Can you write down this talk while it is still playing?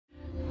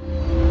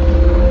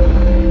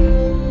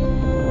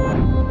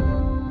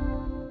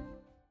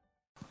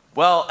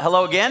Well,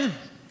 hello again.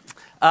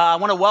 I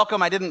want to welcome,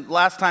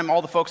 last time,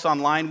 all the folks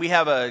online. We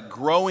have a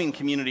growing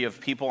community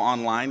of people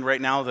online right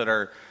now that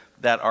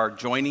are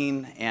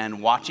joining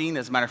and watching.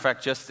 As a matter of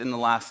fact, just in the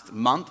last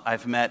month,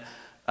 I've met,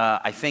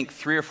 I think,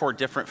 3 or 4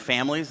 different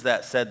families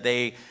that said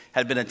they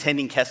had been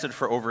attending Kesed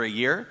for over a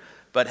year,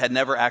 but had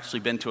never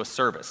actually been to a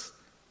service.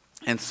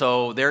 And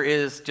so there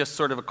is just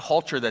sort of a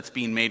culture that's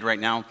being made right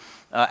now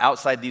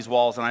outside these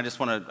walls, and I just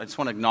want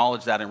to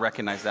acknowledge that and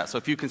recognize that. So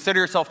if you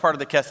consider yourself part of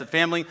the Kesed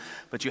family,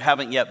 but you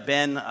haven't yet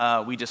been,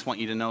 we just want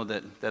you to know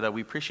that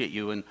we appreciate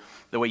you and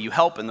the way you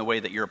help and the way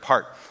that you're a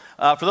part.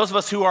 For those of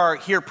us who are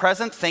here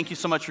present, thank you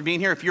so much for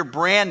being here. If you're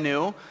brand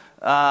new,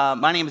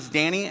 my name is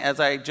Danny, as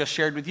I just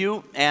shared with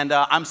you, and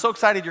I'm so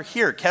excited you're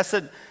here.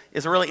 Kesed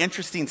is a really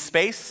interesting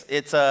space.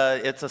 It's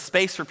a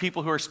space for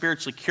people who are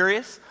spiritually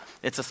curious.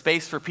 It's a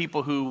space for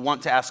people who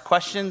want to ask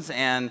questions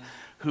and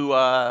who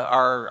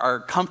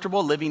are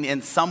comfortable living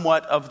in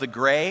somewhat of the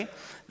gray.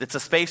 It's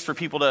a space for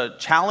people to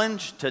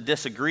challenge, to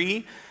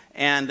disagree,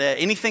 and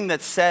anything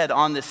that's said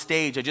on this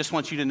stage, I just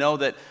want you to know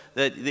that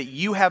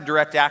you have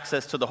direct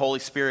access to the Holy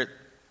Spirit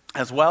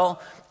as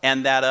well,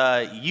 and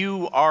that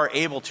you are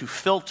able to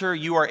filter,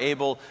 you are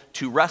able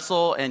to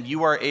wrestle, and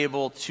you are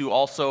able to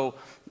also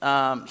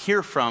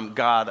hear from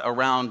God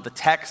around the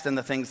text and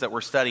the things that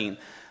we're studying.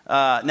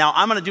 Now,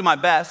 I'm going to do my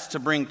best to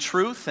bring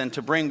truth and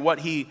to bring what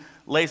he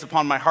lays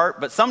upon my heart,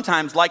 but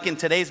sometimes, like in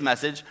today's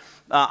message,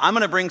 I'm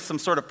going to bring some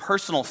sort of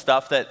personal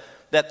stuff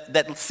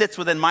that sits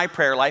within my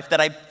prayer life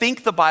that I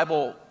think the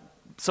Bible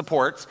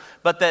supports,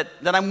 but that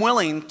I'm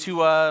willing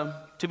to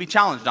be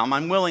challenged on.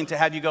 I'm willing to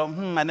have you go,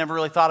 I never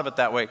really thought of it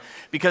that way,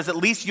 because at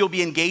least you'll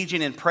be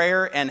engaging in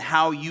prayer and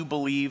how you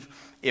believe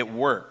it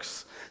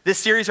works. This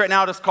series right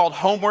now is called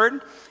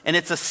Homeward, and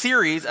it's a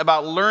series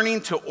about learning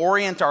to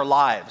orient our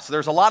lives.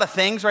 There's a lot of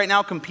things right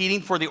now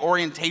competing for the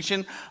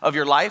orientation of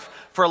your life.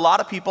 For a lot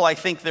of people, I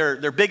think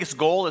their biggest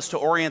goal is to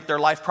orient their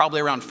life probably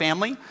around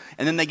family,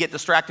 and then they get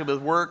distracted with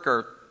work,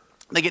 or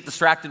they get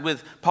distracted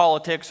with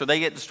politics, or they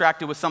get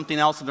distracted with something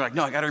else, and they're like,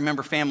 no, I got to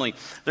remember family.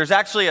 There's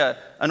actually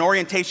an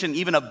orientation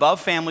even above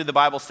family, the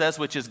Bible says,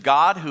 which is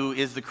God, who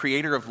is the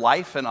creator of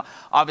life and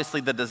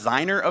obviously the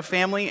designer of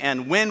family.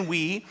 And when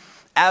we,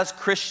 as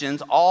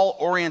Christians, all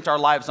orient our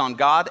lives on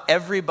God,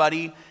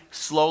 everybody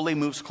slowly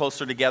moves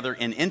closer together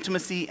in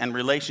intimacy and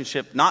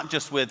relationship, not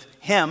just with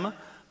Him,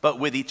 but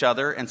with each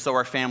other, and so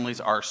our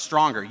families are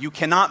stronger. You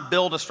cannot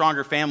build a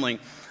stronger family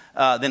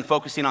than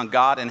focusing on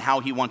God and how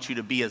He wants you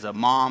to be as a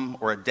mom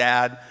or a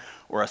dad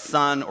or a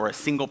son or a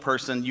single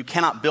person. You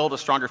cannot build a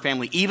stronger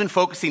family, even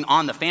focusing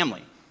on the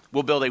family.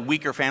 We'll build a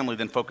weaker family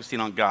than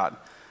focusing on God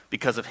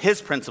because of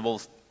His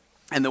principles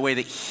and the way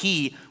that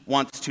He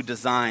wants to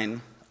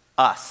design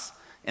us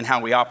and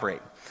how we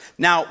operate.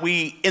 Now,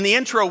 in the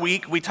intro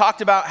week, we talked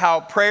about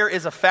how prayer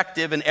is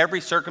effective in every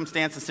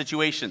circumstance and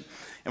situation.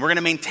 And we're going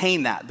to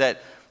maintain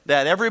that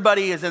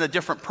everybody is in a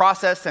different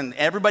process and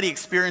everybody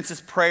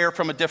experiences prayer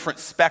from a different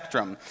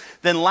spectrum.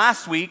 Then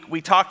last week,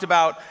 we talked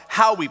about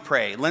how we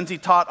pray. Lindsay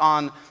taught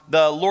on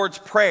the Lord's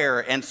Prayer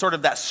and sort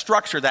of that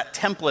structure, that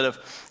template of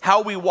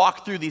how we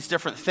walk through these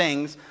different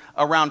things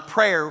around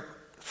prayer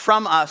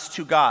from us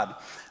to God.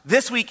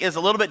 This week is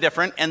a little bit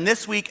different, and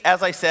this week,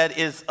 as I said,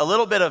 is a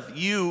little bit of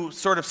you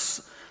sort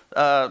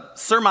of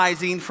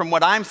surmising from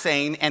what I'm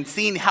saying and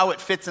seeing how it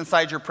fits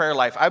inside your prayer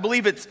life. I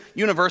believe it's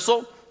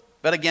universal,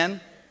 but again,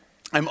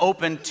 I'm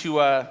open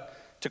to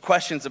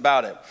questions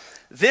about it.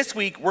 This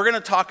week, we're going to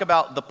talk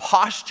about the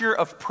posture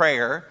of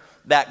prayer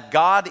that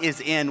God is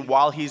in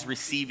while He's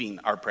receiving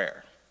our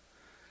prayer.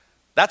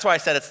 That's why I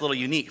said it's a little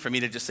unique for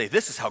me to just say,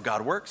 this is how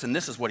God works, and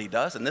this is what He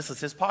does, and this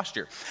is His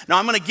posture. Now,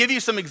 I'm going to give you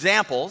some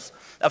examples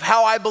of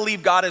how I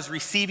believe God is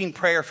receiving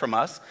prayer from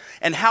us,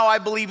 and how I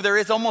believe there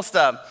is almost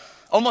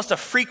a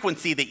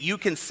frequency that you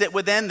can sit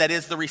within that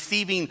is the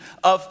receiving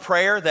of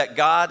prayer that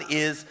God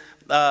is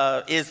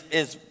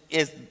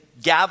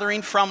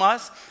gathering from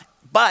us.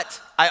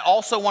 But I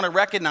also want to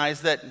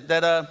recognize that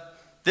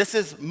this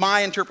is my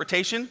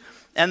interpretation,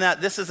 and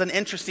that this is an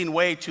interesting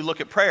way to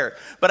look at prayer.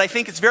 But I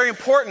think it's very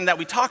important that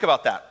we talk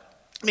about that.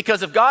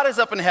 Because if God is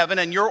up in heaven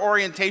and your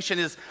orientation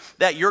is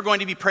that you're going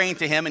to be praying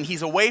to Him and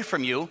He's away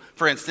from you,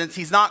 for instance,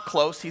 He's not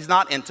close, He's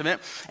not intimate,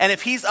 and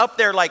if He's up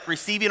there like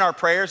receiving our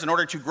prayers in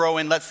order to grow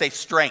in, let's say,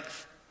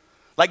 strength,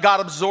 like God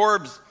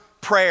absorbs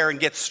prayer and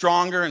gets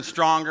stronger and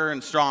stronger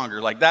and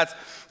stronger, like that's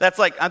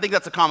like, I think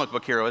that's a comic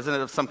book hero, isn't it,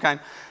 of some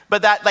kind?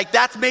 But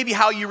that's maybe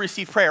how you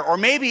receive prayer. Or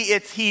maybe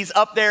it's He's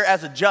up there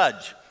as a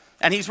judge,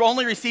 and He's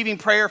only receiving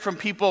prayer from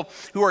people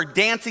who are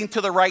dancing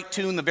to the right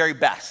tune the very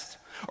best.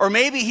 Or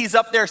maybe He's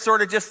up there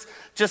sort of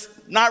just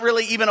not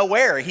really even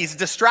aware. He's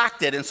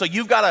distracted, and so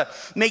you've got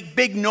to make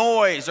big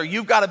noise, or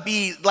you've got to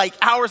be like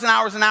hours and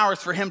hours and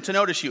hours for Him to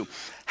notice you.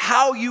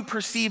 How you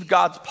perceive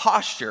God's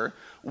posture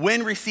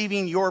when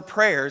receiving your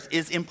prayers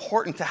is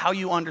important to how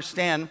you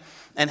understand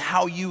and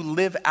how you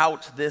live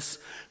out this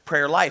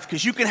prayer life.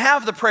 Because you can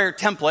have the prayer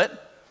template,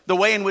 the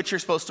way in which you're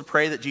supposed to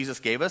pray that Jesus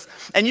gave us,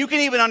 and you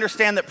can even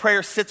understand that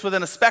prayer sits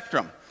within a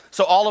spectrum.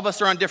 So all of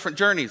us are on different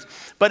journeys.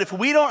 But if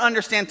we don't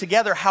understand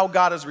together how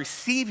God is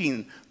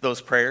receiving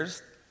those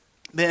prayers,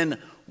 then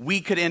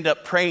we could end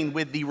up praying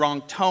with the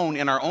wrong tone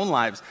in our own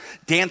lives,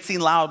 dancing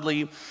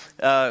loudly,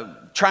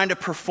 trying to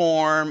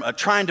perform,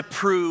 trying to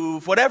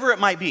prove, whatever it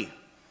might be.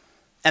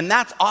 And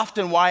that's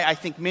often why I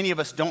think many of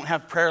us don't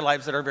have prayer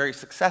lives that are very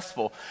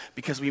successful,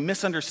 because we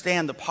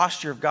misunderstand the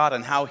posture of God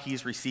and how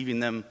he's receiving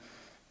them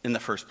in the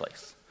first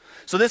place.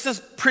 So this is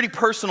pretty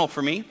personal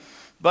for me,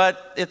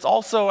 but it's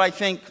also, I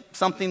think,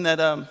 something that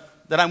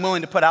I'm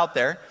willing to put out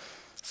there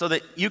so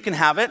that you can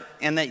have it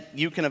and that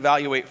you can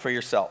evaluate for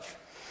yourself.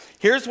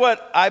 Here's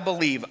what I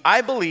believe.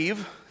 I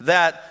believe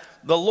that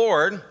the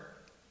Lord,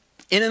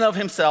 in and of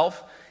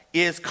himself,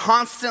 is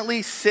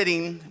constantly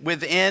sitting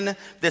within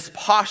this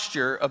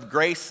posture of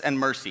grace and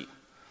mercy.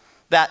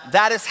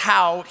 That is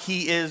how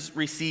he is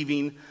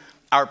receiving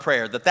our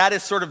prayer. That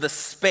is sort of the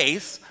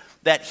space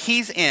that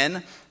he's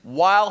in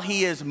while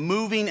he is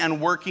moving and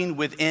working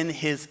within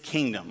his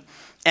kingdom.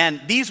 And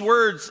these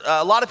words,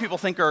 a lot of people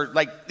think are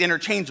like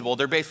interchangeable.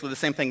 They're basically the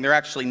same thing. They're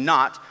actually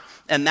not.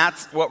 And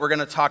that's what we're going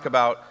to talk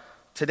about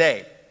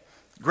today.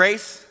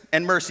 Grace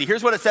and mercy.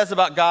 Here's what it says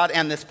about God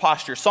and this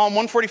posture. Psalm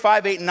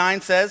 145, 8 and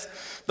 9 says,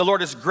 "The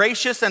Lord is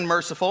gracious and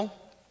merciful,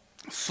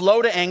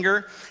 slow to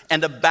anger,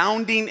 and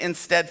abounding in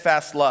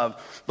steadfast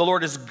love. The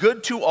Lord is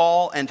good to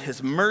all, and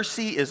his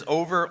mercy is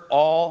over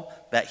all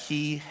that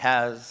he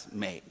has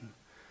made."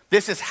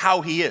 This is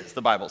how he is,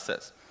 the Bible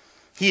says.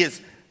 He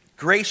is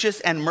gracious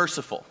and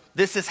merciful.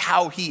 This is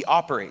how he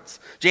operates.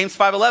 James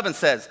 5:11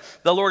 says,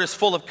 "The Lord is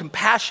full of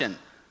compassion."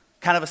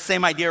 Kind of the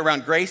same idea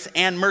around grace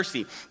and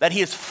mercy, that he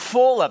is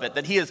full of it,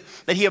 that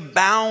he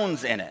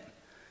abounds in it.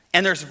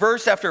 And there's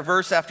verse after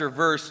verse after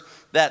verse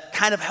that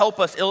kind of help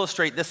us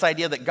illustrate this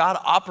idea that God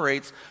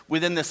operates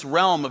within this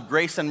realm of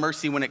grace and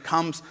mercy when it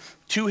comes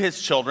to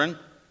his children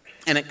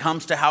and it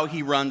comes to how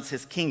he runs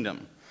his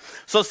kingdom.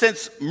 So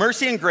since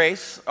mercy and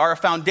grace are a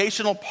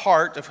foundational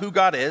part of who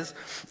God is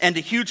and a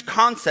huge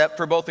concept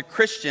for both the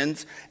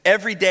Christian's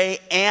everyday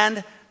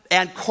and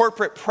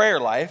corporate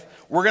prayer life,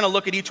 we're going to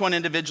look at each one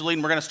individually,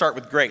 and we're going to start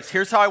with grace.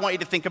 Here's how I want you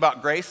to think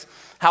about grace,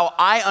 how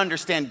I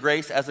understand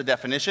grace as a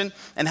definition,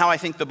 and how I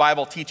think the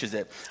Bible teaches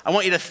it. I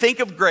want you to think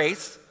of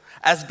grace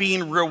as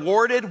being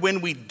rewarded when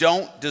we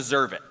don't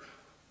deserve it.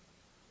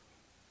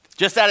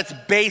 Just at its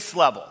base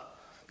level.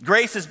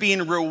 Grace is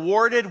being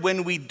rewarded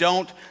when we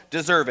don't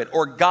deserve it,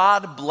 or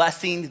God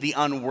blessing the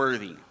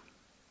unworthy.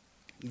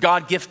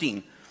 God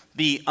gifting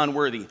the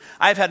unworthy.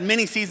 I've had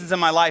many seasons in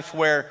my life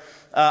where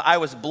I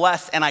was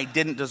blessed and I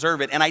didn't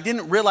deserve it. And I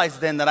didn't realize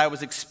then that I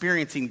was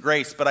experiencing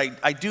grace, but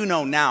I do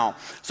know now.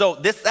 So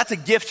that's a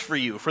gift for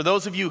you. For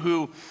those of you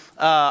who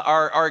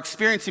are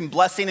experiencing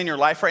blessing in your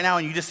life right now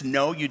and you just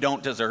know you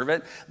don't deserve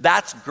it,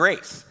 that's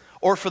grace.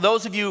 Or for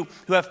those of you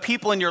who have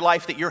people in your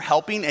life that you're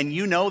helping and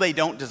you know they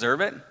don't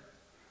deserve it,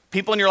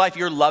 people in your life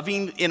you're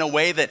loving in a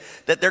way that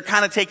they're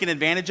kind of taking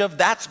advantage of,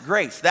 that's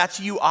grace. That's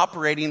you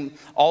operating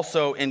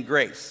also in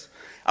grace.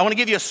 I want to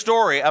give you a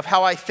story of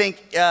how I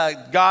think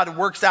God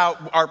works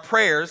out our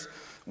prayers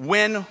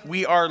when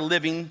we are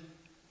living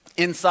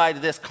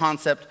inside this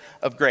concept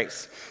of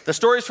grace. The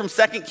story is from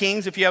 2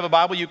 Kings. If you have a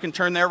Bible, you can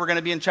turn there. We're going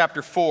to be in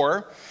chapter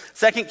 4.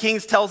 2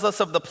 Kings tells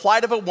us of the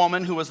plight of a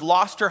woman who has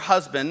lost her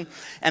husband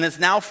and is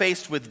now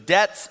faced with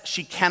debts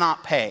she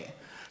cannot pay.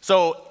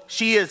 So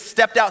she has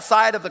stepped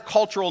outside of the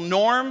cultural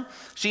norm.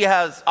 She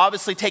has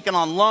obviously taken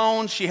on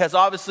loans. She has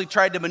obviously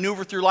tried to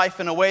maneuver through life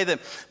in a way that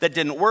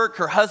didn't work.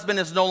 Her husband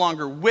is no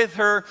longer with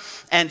her.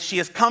 And she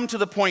has come to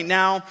the point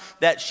now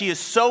that she is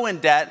so in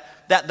debt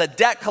that the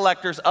debt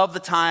collectors of the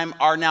time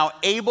are now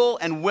able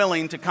and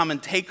willing to come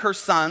and take her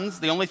sons,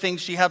 the only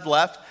things she had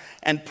left,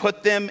 and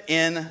put them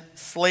in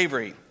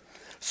slavery.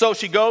 So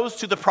she goes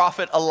to the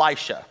prophet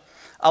Elisha.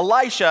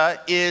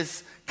 Elisha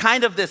is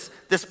kind of this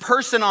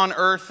person on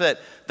earth that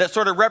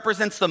sort of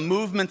represents the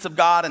movements of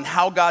God and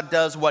how God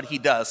does what he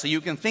does. So you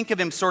can think of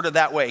him sort of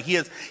that way. He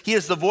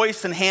is the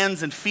voice and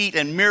hands and feet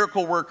and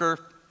miracle worker,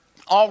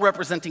 all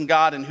representing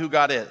God and who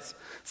God is.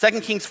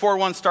 2 Kings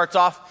 4:1 starts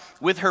off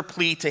with her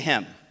plea to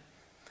him.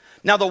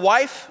 Now the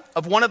wife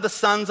of one of the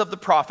sons of the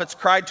prophets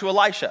cried to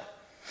Elisha,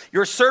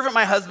 "Your servant,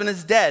 my husband,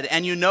 is dead,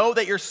 and you know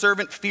that your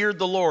servant feared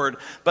the Lord,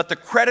 but the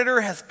creditor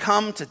has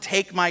come to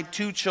take my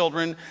 2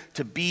 children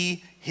to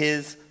be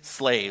his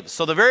slaves."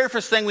 So the very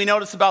first thing we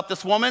notice about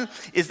this woman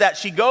is that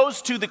she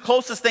goes to the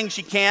closest thing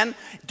she can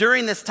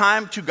during this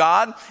time to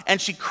God,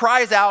 and she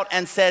cries out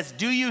and says,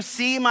 "Do you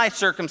see my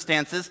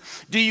circumstances?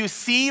 Do you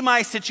see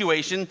my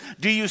situation?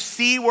 Do you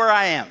see where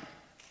I am?"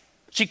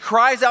 She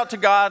cries out to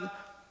God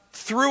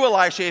through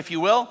Elisha, if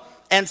you will,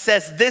 and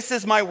says, "This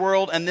is my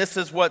world and this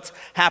is what's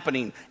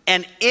happening."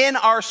 And in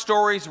our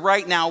stories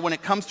right now, when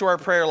it comes to our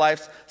prayer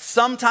lives,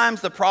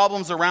 sometimes the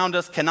problems around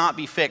us cannot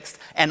be fixed,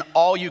 and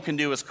all you can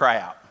do is cry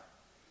out.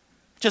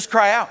 Just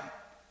cry out.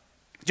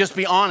 Just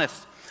be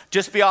honest.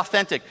 Just be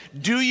authentic.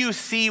 Do you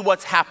see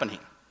what's happening?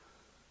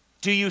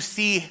 Do you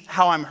see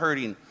how I'm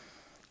hurting?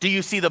 Do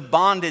you see the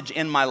bondage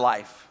in my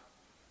life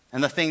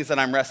and the things that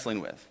I'm wrestling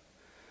with?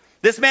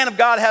 This man of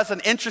God has an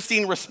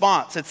interesting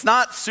response. It's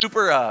not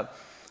super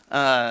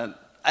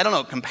I don't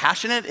know,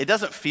 compassionate. It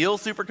doesn't feel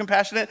super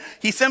compassionate.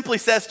 He simply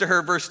says to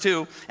her, verse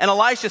 2, and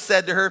Elisha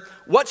said to her,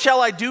 what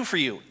shall I do for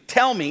you?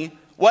 Tell me,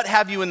 what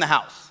have you in the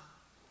house?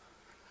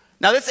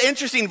 Now, this is an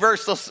interesting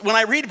verse. So when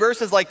I read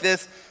verses like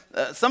this,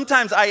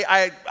 sometimes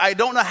I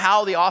don't know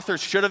how the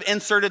authors should have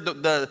inserted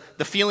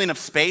the feeling of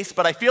space,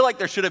 but I feel like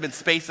there should have been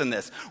space in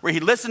this, where he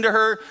listened to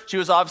her, she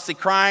was obviously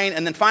crying,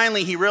 and then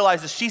finally he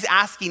realizes she's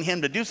asking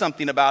him to do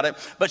something about it,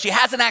 but she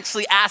hasn't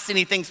actually asked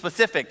anything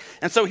specific.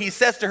 And so he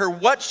says to her,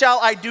 what shall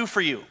I do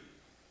for you?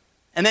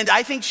 And then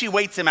I think she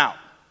waits him out.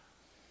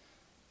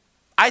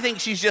 I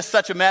think she's just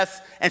such a mess,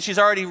 and she's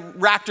already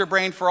racked her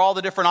brain for all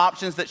the different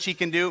options that she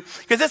can do.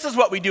 Because this is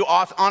what we do,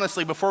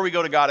 honestly, before we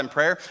go to God in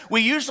prayer.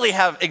 We usually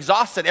have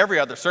exhausted every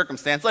other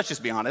circumstance, let's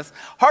just be honest.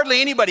 Hardly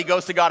anybody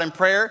goes to God in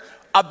prayer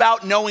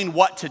about knowing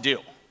what to do.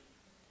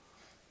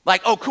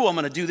 Like, oh, cool, I'm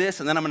going to do this,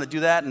 and then I'm going to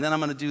do that, and then I'm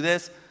going to do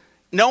this.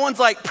 No one's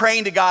like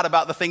praying to God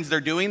about the things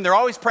they're doing. They're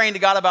always praying to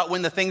God about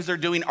when the things they're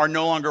doing are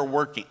no longer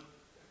working.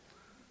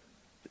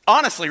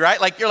 Honestly, right?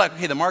 Like you're like,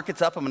 okay, the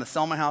market's up. I'm going to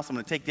sell my house. I'm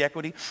going to take the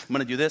equity. I'm going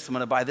to do this. I'm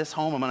going to buy this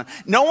home.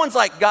 No one's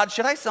like, God,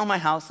 should I sell my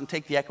house and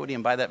take the equity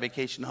and buy that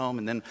vacation home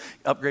and then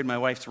upgrade my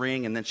wife's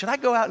ring? And then should I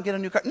go out and get a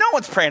new car? No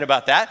one's praying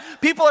about that.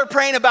 People are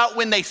praying about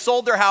when they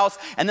sold their house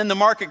and then the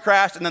market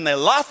crashed and then they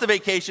lost the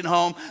vacation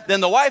home. Then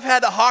the wife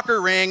had to hawk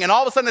her ring. And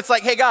all of a sudden it's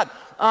like, hey, God,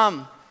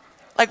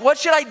 like what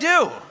should I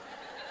do?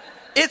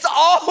 It's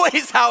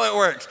always how it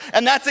works.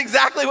 And that's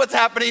exactly what's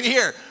happening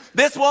here.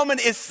 This woman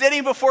is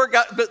sitting before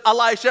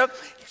Elisha.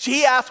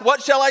 He asks,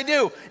 what shall I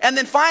do? And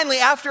then finally,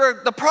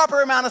 after the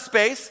proper amount of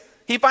space,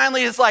 he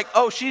finally is like,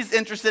 oh, she's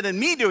interested in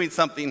me doing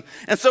something.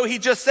 And so he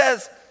just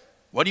says,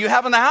 what do you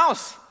have in the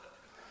house?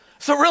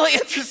 It's a really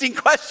interesting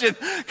question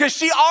because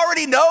she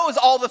already knows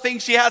all the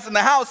things she has in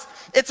the house.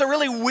 It's a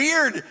really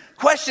weird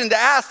question to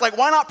ask. Like,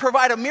 why not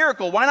provide a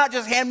miracle? Why not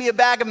just hand me a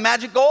bag of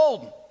magic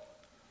gold?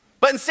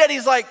 But instead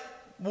he's like,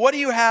 what do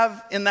you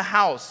have in the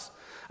house?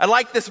 I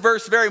like this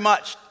verse very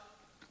much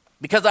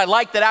because I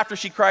like that after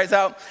she cries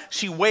out,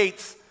 she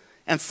waits.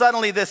 And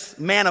suddenly this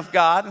man of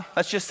God,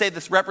 let's just say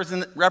this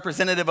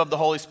representative of the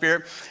Holy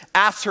Spirit,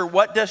 asks her,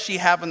 what does she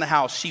have in the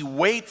house? She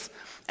waits,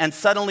 and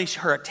suddenly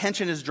her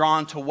attention is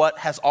drawn to what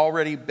has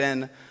already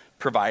been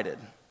provided.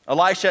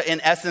 Elisha, in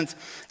essence,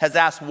 has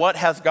asked, what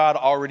has God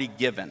already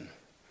given?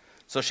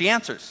 So she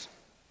answers,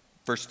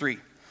 verse 3.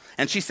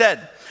 And she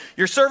said,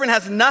 your servant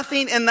has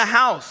nothing in the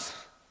house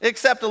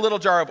except a little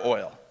jar of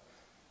oil.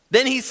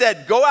 Then he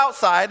said, go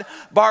outside,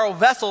 borrow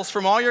vessels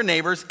from all your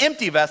neighbors,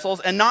 empty vessels,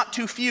 and not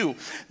too few.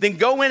 Then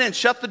go in and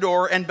shut the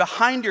door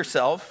behind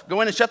yourself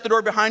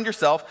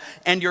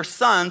and your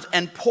sons,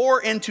 and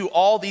pour into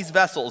all these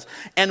vessels.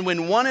 And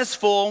when one is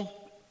full,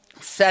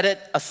 set it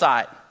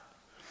aside.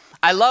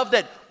 I love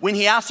that when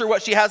he asks her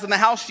what she has in the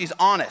house, she's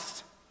honest.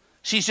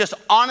 She's just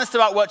honest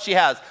about what she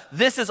has.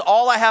 This is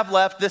all I have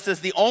left. This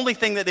is the only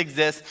thing that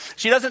exists.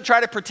 She doesn't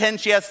try to pretend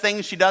she has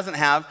things she doesn't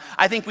have.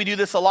 I think we do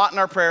this a lot in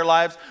our prayer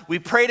lives. We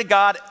pray to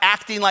God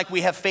acting like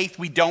we have faith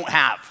we don't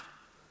have.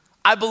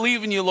 I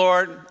believe in you,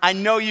 Lord. I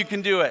know you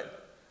can do it.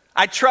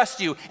 I trust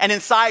you. And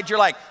inside you're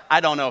like, I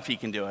don't know if he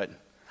can do it.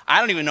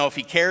 I don't even know if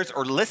he cares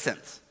or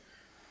listens.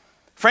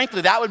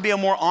 Frankly, that would be a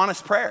more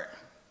honest prayer.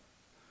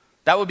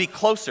 That would be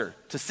closer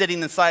to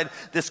sitting inside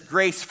this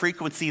grace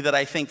frequency that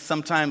I think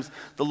sometimes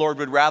the Lord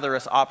would rather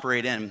us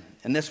operate in.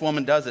 And this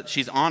woman does it.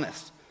 She's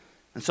honest.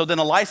 And so then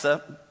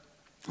Elisha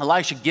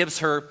gives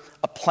her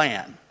a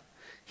plan.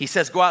 He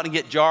says, go out and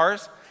get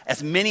jars,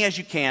 as many as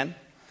you can,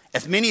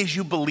 as many as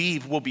you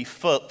believe will be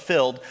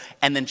filled,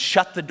 and then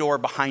shut the door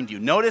behind you.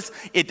 Notice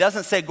it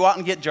doesn't say go out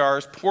and get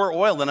jars, pour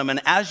oil in them,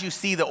 and as you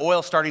see the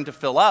oil starting to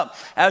fill up,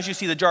 as you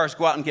see the jars,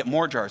 go out and get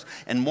more jars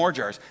and more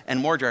jars and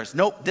more jars.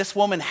 Nope, this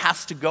woman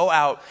has to go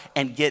out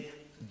and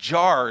get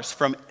jars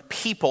from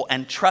people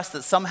and trust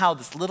that somehow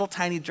this little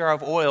tiny jar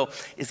of oil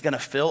is going to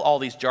fill all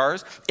these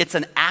jars. It's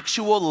an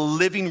actual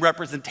living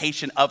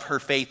representation of her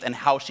faith and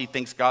how she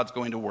thinks God's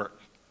going to work.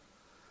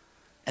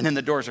 And then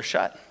the doors are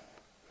shut.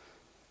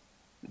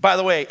 By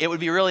the way, it would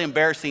be really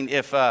embarrassing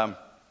if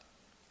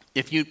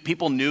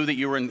people knew that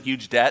you were in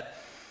huge debt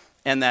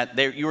and that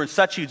you were in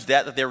such huge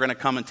debt that they were going to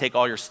come and take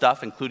all your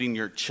stuff, including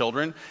your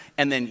children,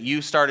 and then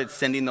you started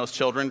sending those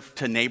children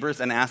to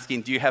neighbors and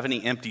asking, do you have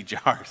any empty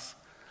jars?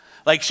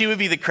 Like, she would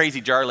be the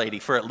crazy jar lady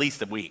for at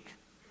least a week.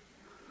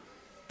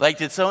 Like,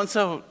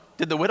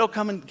 did the widow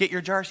come and get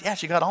your jars? Yeah,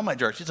 she got all my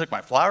jars. She took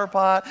my flower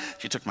pot.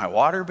 She took my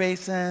water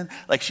basin.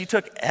 Like, she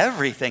took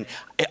everything.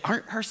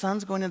 Aren't her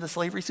sons going into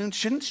slavery soon?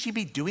 Shouldn't she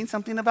be doing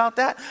something about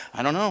that?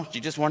 I don't know.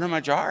 She just wanted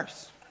my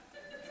jars.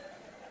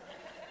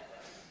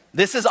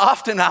 This is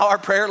often how our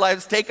prayer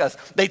lives take us.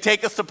 They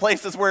take us to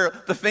places where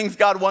the things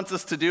God wants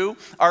us to do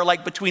are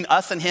like between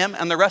us and him,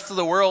 and the rest of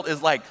the world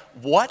is like,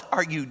 what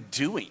are you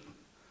doing?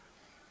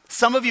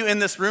 Some of you in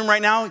this room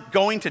right now,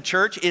 going to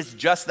church is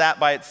just that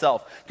by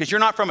itself. Because you're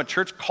not from a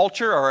church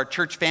culture or a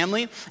church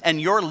family, and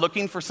you're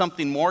looking for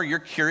something more, you're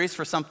curious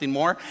for something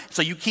more,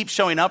 so you keep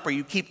showing up or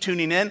you keep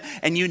tuning in,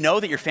 and you know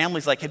that your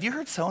family's like, have you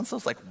heard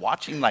so-and-so's like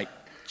watching like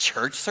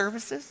church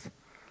services?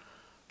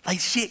 Like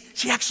she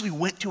actually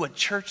went to a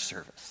church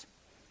service.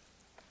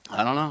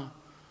 I don't know.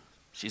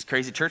 She's a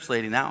crazy church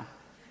lady now.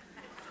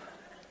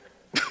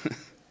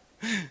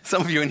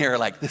 Some of you in here are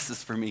like, this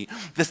is for me.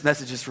 This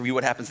message is for me.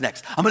 What happens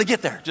next? I'm going to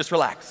get there. Just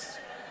relax.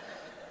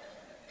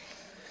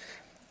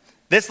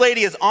 This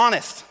lady is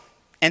honest,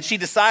 and she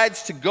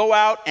decides to go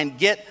out and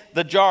get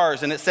the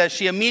jars. And it says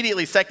she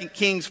immediately, 2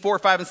 Kings 4,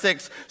 5, and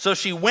 6, so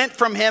she went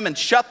from him and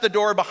shut the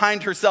door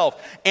behind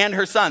herself and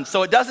her son.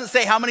 So it doesn't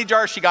say how many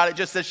jars she got. It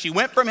just says she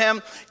went from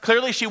him.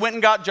 Clearly she went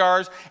and got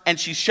jars, and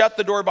she shut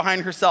the door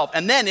behind herself.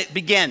 And then it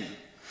began.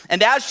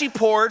 And as she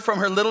poured from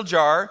her little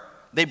jar,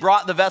 they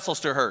brought the vessels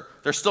to her.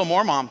 There's still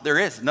more, Mom. There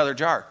is another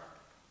jar.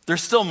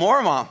 There's still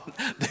more, Mom.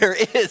 There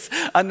is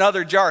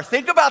another jar.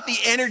 Think about the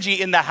energy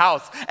in the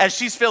house as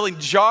she's filling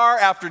jar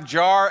after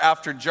jar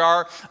after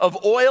jar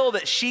of oil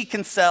that she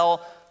can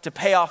sell to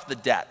pay off the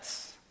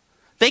debts.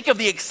 Think of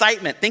the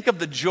excitement. Think of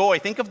the joy.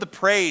 Think of the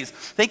praise.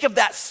 Think of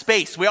that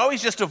space. We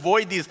always just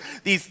avoid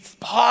these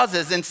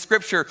pauses in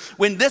Scripture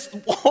when this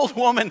old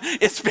woman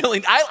is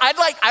filling.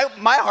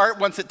 My heart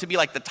wants it to be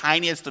like the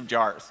tiniest of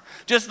jars,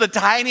 just the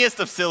tiniest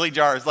of silly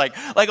jars, like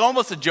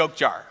almost a joke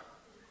jar.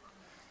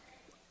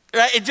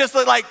 Right? It just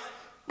like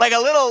a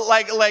little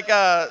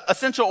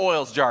essential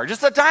oils jar,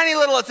 just a tiny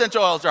little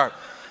essential oils jar.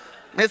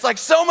 And it's like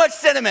so much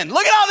cinnamon.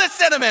 Look at all this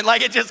cinnamon.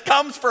 Like it just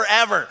comes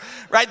forever,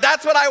 right?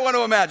 That's what I want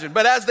to imagine.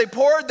 But as they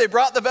poured, they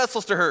brought the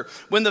vessels to her.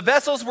 When the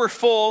vessels were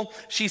full,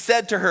 she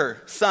said to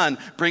her son,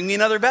 bring me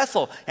another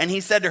vessel. And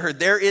he said to her,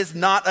 there is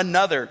not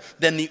another.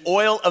 Then the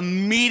oil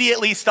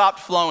immediately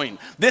stopped flowing.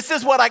 This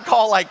is what I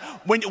call like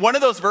when one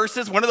of those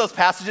verses, one of those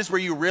passages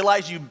where you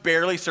realize you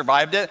barely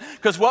survived it.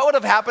 Because what would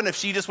have happened if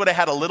she just would have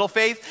had a little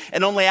faith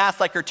and only asked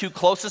like her two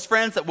closest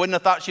friends that wouldn't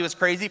have thought she was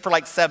crazy for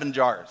like 7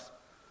 jars?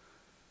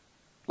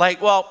 Like,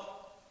 well,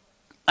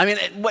 I mean,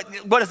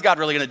 what is God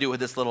really going to do with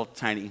this little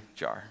tiny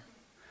jar?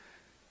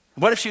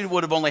 What if she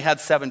would have only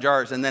had 7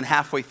 jars and then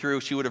halfway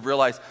through she would have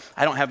realized,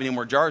 I don't have any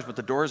more jars, but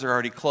the doors are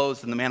already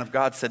closed and the man of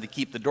God said to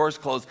keep the doors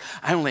closed.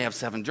 I only have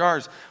 7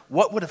 jars.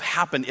 What would have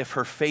happened if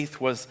her faith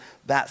was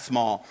that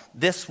small?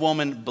 This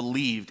woman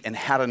believed and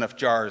had enough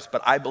jars,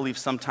 but I believe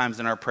sometimes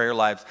in our prayer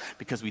lives,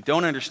 because we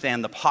don't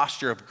understand the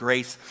posture of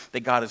grace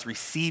that God is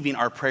receiving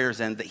our prayers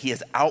in, that he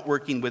is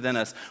outworking within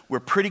us, we're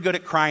pretty good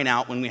at crying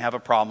out when we have a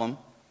problem.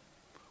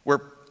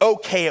 We're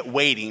okay at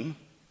waiting.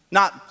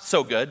 Not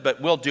so good,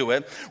 but we'll do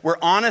it. We're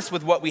honest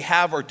with what we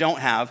have or don't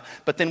have,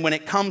 but then when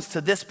it comes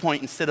to this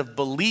point, instead of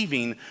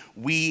believing,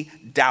 we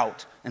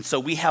doubt. And so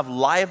we have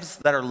lives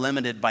that are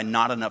limited by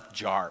not enough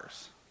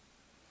jars.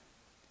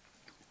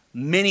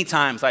 Many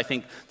times I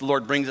think the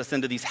Lord brings us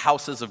into these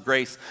houses of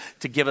grace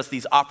to give us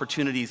these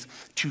opportunities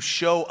to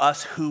show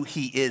us who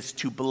he is,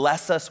 to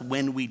bless us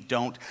when we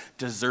don't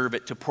deserve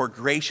it, to pour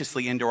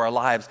graciously into our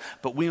lives,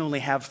 but we only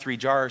have 3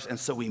 jars, and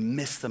so we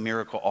miss the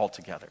miracle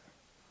altogether.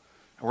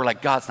 We're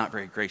like, God's not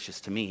very gracious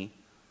to me.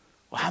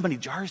 Well, how many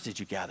jars did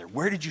you gather?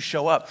 Where did you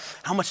show up?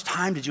 How much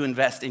time did you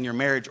invest in your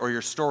marriage or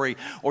your story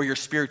or your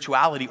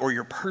spirituality or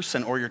your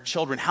person or your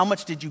children? How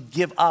much did you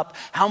give up?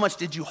 How much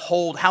did you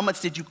hold? How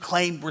much did you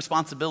claim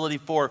responsibility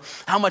for?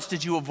 How much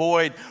did you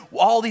avoid?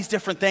 All these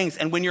different things.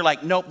 And when you're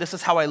like, nope, this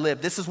is how I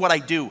live. This is what I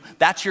do.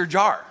 That's your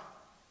jar.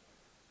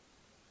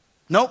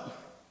 Nope.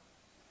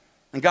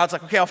 And God's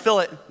like, okay, I'll fill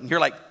it. And you're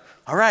like,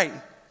 all right.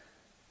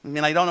 I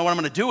mean, I don't know what I'm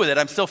going to do with it.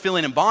 I'm still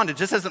feeling in bondage.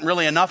 This isn't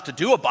really enough to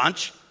do a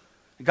bunch.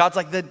 And God's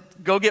like, then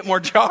go get more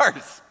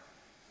jars.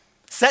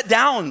 Set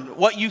down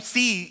what you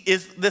see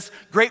is this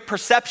great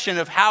perception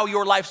of how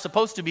your life's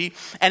supposed to be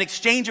and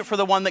exchange it for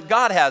the one that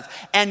God has.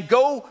 And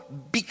go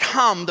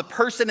become the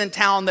person in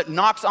town that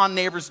knocks on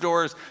neighbors'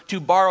 doors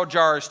to borrow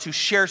jars, to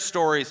share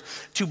stories,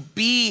 to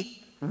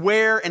be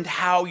where and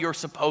how you're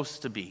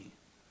supposed to be.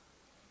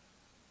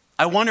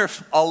 I wonder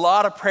if a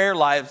lot of prayer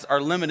lives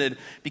are limited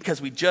because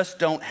we just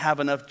don't have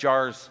enough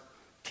jars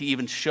to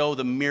even show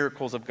the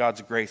miracles of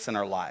God's grace in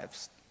our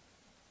lives.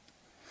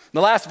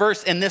 The last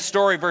verse in this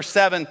story, verse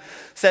 7,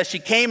 says, she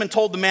came and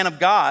told the man of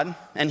God,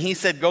 and he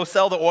said, go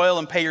sell the oil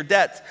and pay your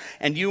debts,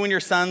 and you and your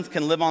sons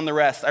can live on the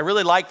rest. I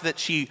really like that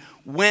she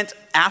went,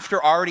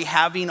 after already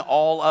having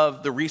all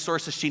of the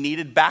resources she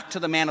needed, back to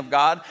the man of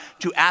God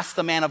to ask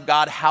the man of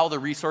God how the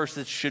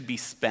resources should be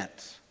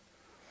spent.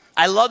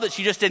 I love that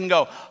she just didn't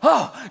go,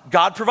 oh,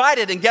 God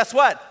provided, and guess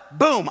what?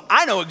 Boom,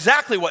 I know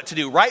exactly what to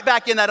do. Right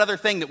back in that other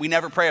thing that we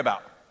never pray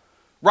about.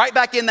 Right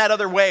back in that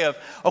other way of,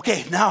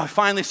 okay, now I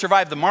finally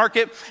survived the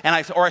market,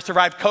 or I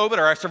survived COVID,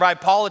 or I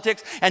survived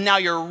politics, and now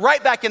you're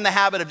right back in the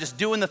habit of just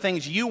doing the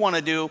things you want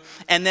to do,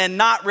 and then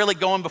not really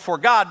going before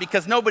God,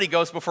 because nobody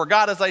goes before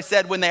God, as I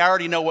said, when they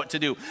already know what to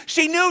do.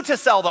 She knew to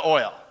sell the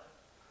oil.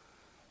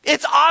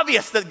 It's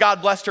obvious that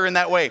God blessed her in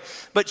that way,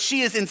 but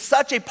she is in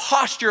such a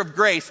posture of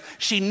grace,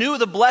 she knew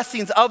the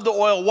blessings of the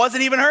oil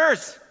wasn't even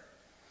hers.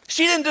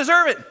 She didn't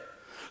deserve it.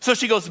 So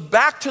she goes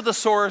back to the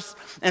source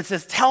and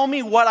says, tell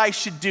me what I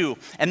should do.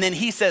 And then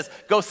he says,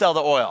 go sell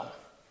the oil,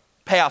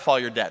 pay off all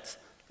your debts,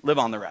 live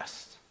on the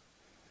rest.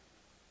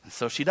 And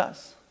so she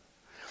does.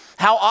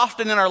 How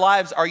often in our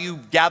lives are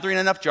you gathering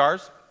enough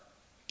jars?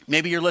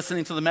 Maybe you're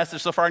listening to the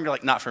message so far and you're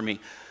like, not for me.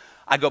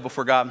 I go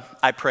before God,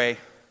 I pray,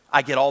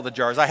 I get all the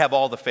jars, I have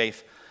all the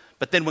faith.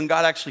 But then when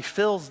God actually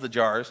fills the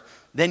jars,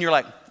 then you're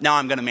like, now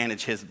I'm gonna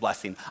manage his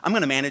blessing. I'm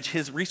gonna manage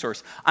his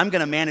resource. I'm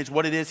gonna manage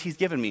what it is he's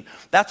given me.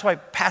 That's why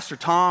Pastor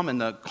Tom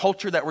and the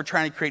culture that we're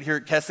trying to create here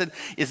at Kesed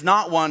is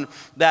not one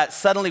that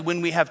suddenly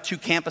when we have 2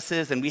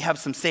 campuses and we have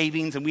some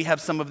savings and we have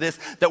some of this,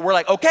 that we're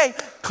like, okay,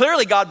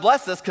 clearly God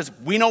blessed us because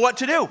we know what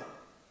to do.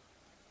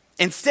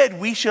 Instead,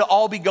 we should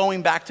all be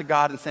going back to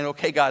God and saying,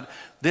 okay, God,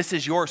 this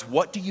is yours.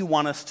 What do you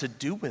want us to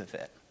do with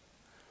it?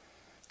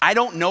 I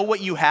don't know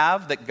what you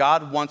have that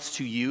God wants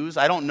to use.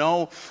 I don't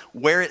know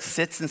where it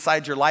sits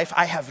inside your life.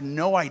 I have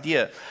no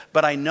idea.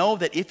 But I know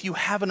that if you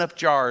have enough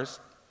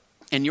jars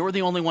and you're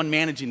the only one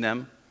managing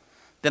them,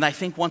 then I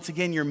think once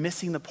again you're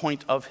missing the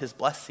point of his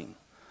blessing.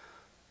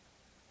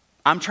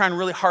 I'm trying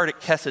really hard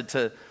at Kesed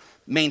to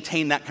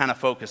maintain that kind of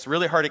focus.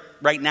 Really hard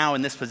right now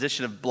in this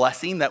position of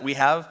blessing that we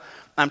have.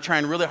 I'm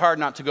trying really hard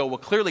not to go, well,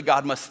 clearly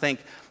God must think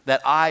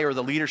that I or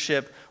the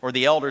leadership or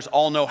the elders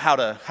all know how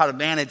to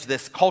manage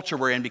this culture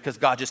we're in because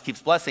God just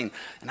keeps blessing.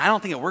 And I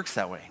don't think it works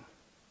that way.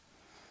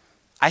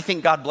 I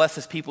think God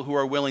blesses people who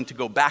are willing to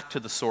go back to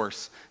the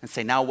source and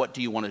say, now what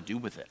do you want to do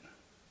with it?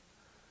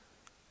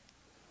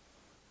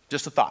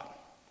 Just a thought.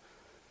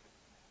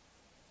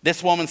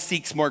 This woman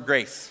seeks more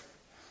grace.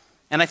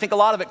 And I think a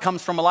lot of it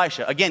comes from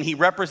Elisha. Again, he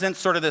represents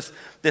sort of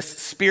this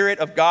spirit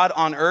of God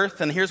on earth.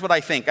 And here's what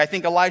I think. I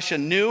think Elisha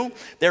knew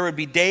there would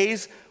be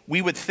days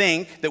we would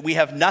think that we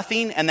have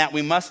nothing and that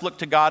we must look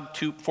to God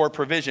for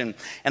provision.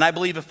 And I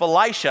believe if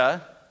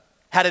Elisha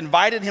had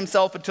invited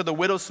himself into the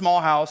widow's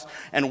small house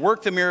and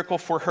worked the miracle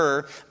for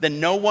her, then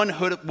no one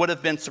would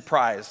have been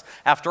surprised.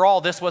 After all,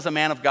 this was a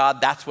man of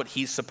God. That's what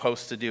he's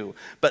supposed to do.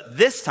 But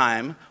this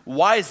time,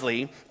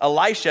 wisely,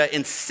 Elisha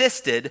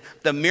insisted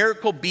the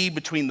miracle be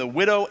between the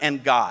widow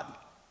and God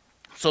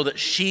so that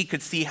she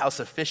could see how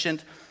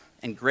sufficient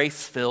and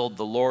grace-filled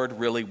the Lord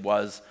really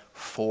was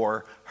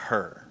for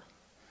her.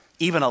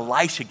 Even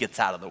Elisha gets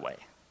out of the way,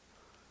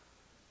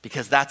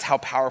 because that's how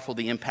powerful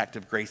the impact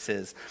of grace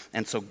is.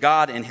 And so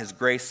God in his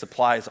grace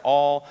supplies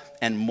all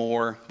and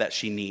more that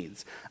she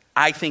needs.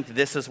 I think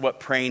this is what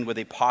praying with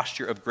a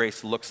posture of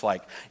grace looks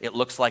like. It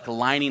looks like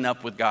lining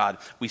up with God.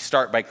 We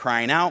start by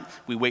crying out.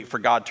 We wait for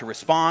God to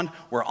respond.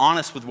 We're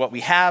honest with what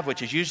we have,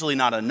 which is usually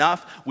not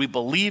enough. We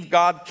believe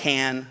God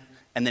can,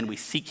 and then we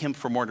seek him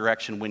for more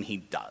direction when he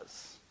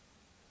does.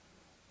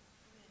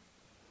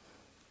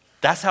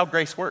 That's how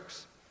grace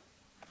works.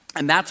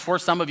 And that's for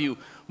some of you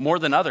more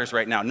than others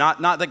right now. Not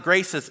that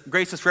grace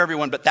is for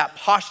everyone, but that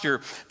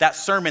posture, that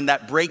sermon,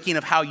 that breaking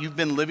of how you've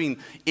been living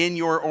in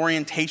your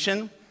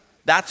orientation,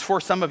 that's for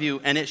some of you,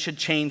 and it should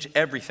change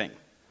everything.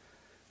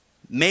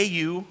 May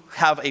you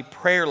have a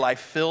prayer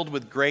life filled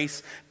with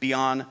grace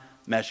beyond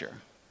measure.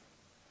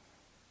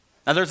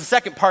 Now there's a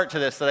second part to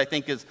this that I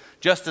think is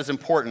just as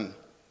important,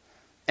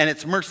 and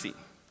it's mercy.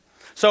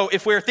 So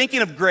if we're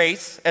thinking of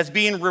grace as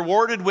being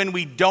rewarded when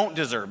we don't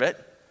deserve it,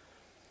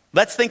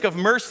 let's think of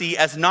mercy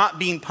as not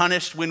being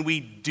punished when we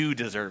do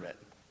deserve it.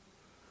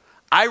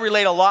 I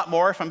relate a lot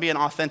more, if I'm being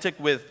authentic,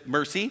 with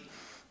mercy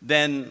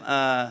than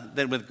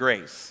with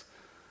grace.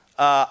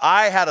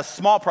 I had a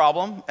small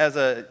problem as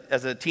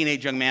a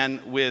teenage young man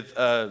with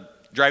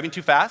driving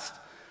too fast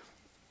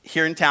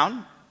here in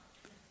town,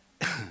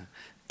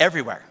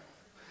 everywhere.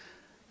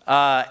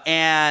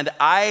 And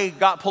I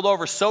got pulled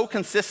over so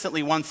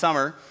consistently one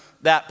summer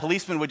that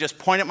policemen would just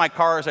point at my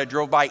car as I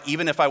drove by,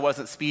 even if I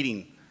wasn't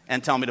speeding,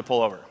 and tell me to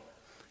pull over,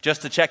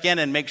 just to check in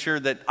and make sure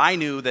that I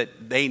knew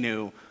that they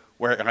knew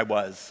where I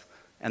was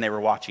and they were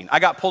watching. I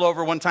got pulled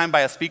over one time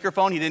by a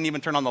speakerphone. He didn't even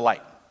turn on the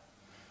light.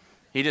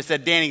 He just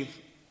said, "Danny,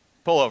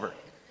 pull over."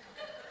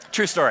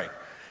 True story.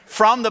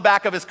 From the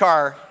back of his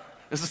car,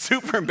 this is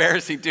super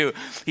embarrassing too.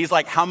 He's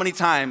like, "How many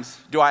times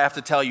do I have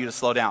to tell you to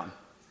slow down?"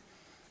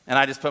 And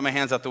I just put my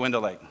hands out the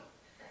window like,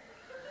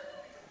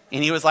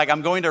 and he was like,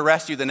 "I'm going to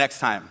arrest you the next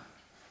time."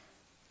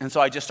 And so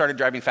I just started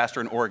driving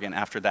faster in Oregon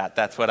after that.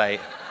 That's what I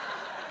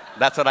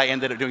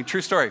ended up doing.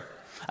 True story.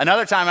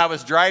 Another time I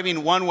was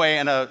driving one way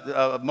and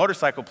a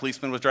motorcycle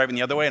policeman was driving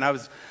the other way, and I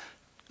was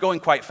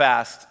going quite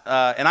fast.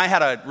 And I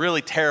had a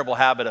really terrible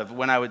habit of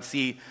when I would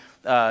see,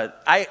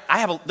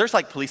 there's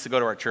like police that go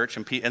to our church,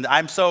 and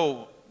I'm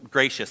so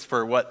grateful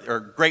for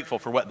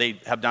what they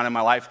have done in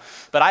my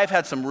life. But I've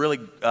had some really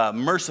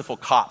merciful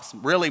cops,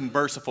 really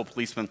merciful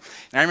policemen.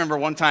 And I remember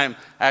one time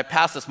I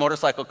passed this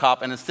motorcycle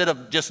cop, and instead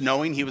of just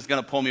knowing he was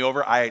going to pull me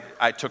over,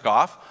 I took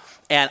off.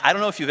 And I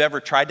don't know if you've ever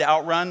tried to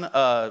outrun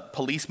a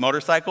police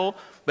motorcycle,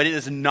 but it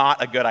is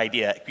not a good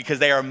idea because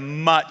they are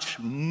much,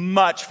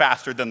 much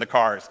faster than the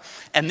cars.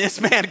 And this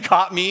man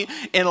caught me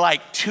in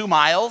like 2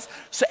 miles,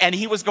 and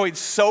he was going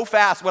so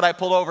fast when I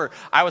pulled over.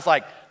 I was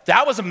like,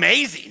 "That was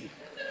amazing."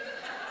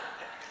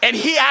 And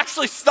he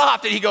actually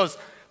stopped, and he goes,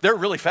 "They're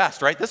really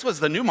fast, right? This was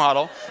the new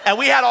model." And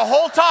we had a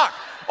whole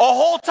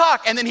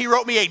talk. And then he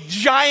wrote me a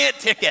giant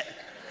ticket.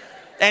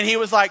 And he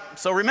was like,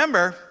 "So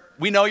remember,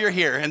 we know you're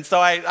here." And so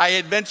I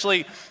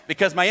eventually,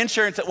 because my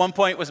insurance at one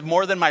point was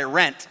more than my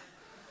rent,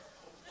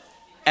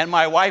 and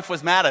my wife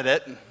was mad at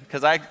it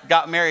because I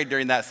got married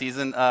during that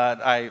season.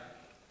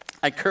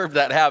 I curbed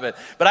that habit.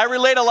 But I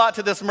relate a lot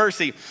to this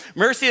mercy.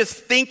 Mercy is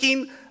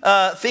think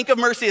of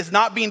mercy as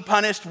not being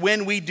punished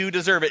when we do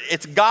deserve it.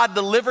 It's God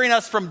delivering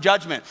us from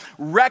judgment,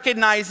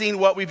 recognizing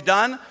what we've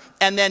done,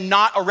 and then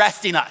not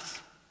arresting us.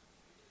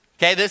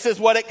 Okay, this is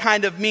what it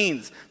kind of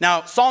means.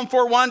 Now, Psalm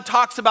 4:1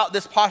 talks about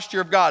this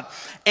posture of God.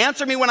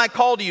 Answer me when I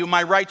call to you,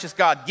 my righteous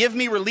God. Give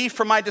me relief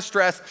from my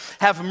distress.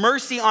 Have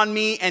mercy on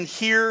me and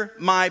hear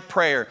my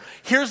prayer.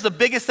 Here's the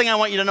biggest thing I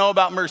want you to know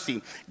about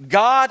mercy.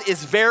 God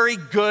is very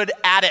good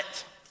at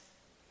it.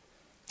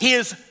 He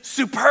is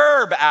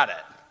superb at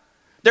it.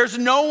 There's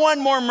no one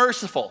more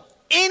merciful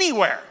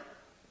anywhere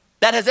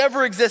that has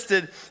ever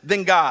existed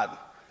than God.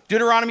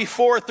 Deuteronomy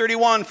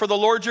 4:31, for the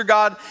Lord your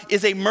God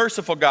is a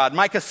merciful God.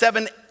 Micah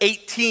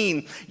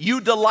 7:18,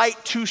 you delight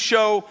to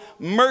show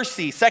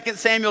mercy. 2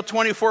 Samuel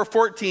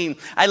 24:14,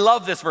 I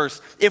love this verse.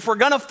 If we're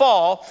gonna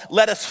fall,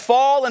 let us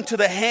fall into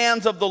the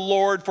hands of the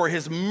Lord, for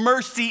his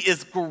mercy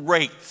is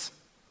great.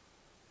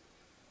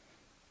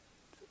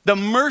 The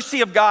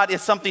mercy of God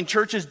is something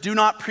churches do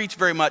not preach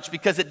very much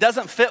because it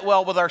doesn't fit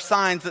well with our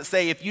signs that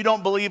say, if you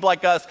don't believe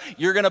like us,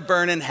 you're gonna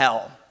burn in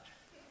hell.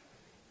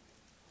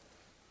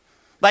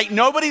 Like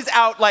nobody's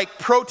out like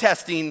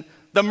protesting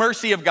the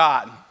mercy of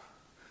God.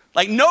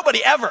 Like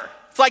nobody ever.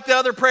 It's like the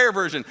other prayer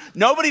version.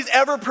 Nobody's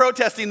ever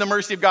protesting the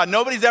mercy of God.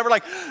 Nobody's ever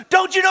like,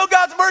 don't you know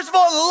God's merciful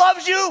and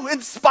loves you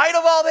in spite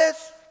of all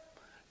this?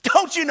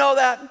 Don't you know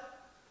that?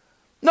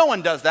 No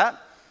one does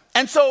that.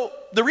 And so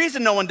the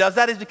reason no one does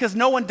that is because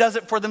no one does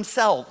it for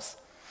themselves.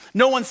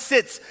 No one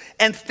sits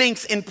and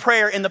thinks in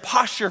prayer, in the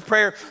posture of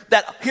prayer,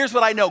 that here's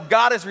what I know,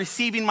 God is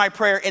receiving my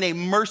prayer in a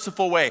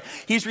merciful way.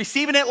 He's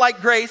receiving it like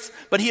grace,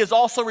 but he is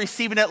also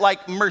receiving it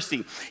like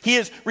mercy. He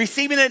is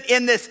receiving it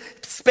in this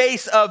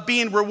space of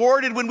being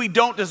rewarded when we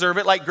don't deserve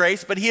it like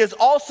grace, but he is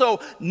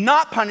also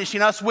not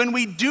punishing us when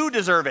we do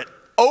deserve it,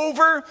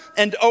 over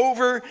and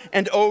over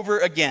and over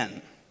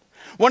again.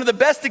 One of the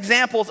best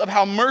examples of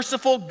how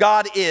merciful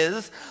God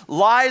is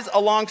lies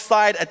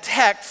alongside a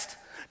text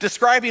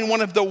describing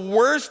one of the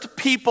worst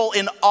people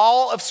in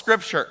all of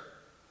Scripture.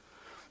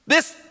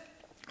 This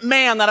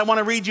man that I want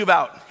to read you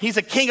about, he's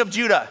a king of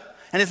Judah,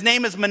 and his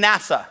name is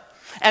Manasseh.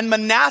 And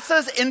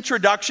Manasseh's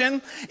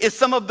introduction is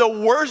some of the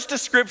worst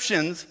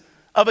descriptions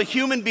of a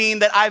human being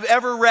that I've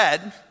ever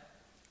read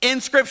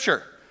in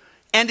Scripture.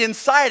 And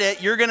inside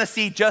it, you're going to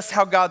see just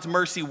how God's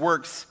mercy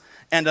works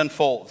and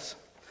unfolds.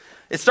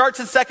 It starts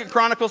in 2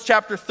 Chronicles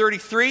chapter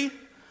 33.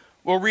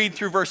 We'll read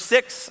through verse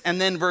 6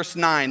 and then verse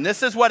 9.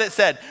 This is what it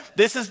said.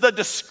 This is the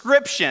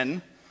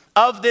description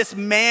of this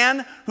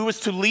man who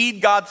was to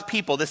lead God's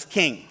people, this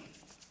king.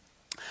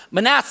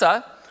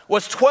 Manasseh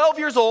was 12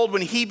 years old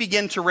when he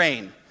began to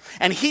reign,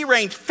 and he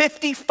reigned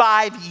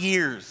 55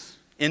 years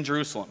in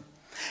Jerusalem.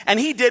 And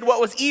he did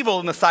what was evil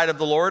in the sight of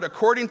the Lord,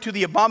 according to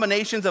the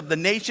abominations of the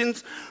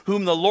nations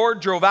whom the Lord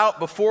drove out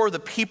before the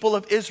people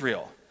of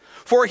Israel.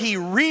 For he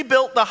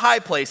rebuilt the high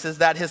places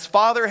that his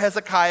father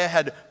Hezekiah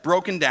had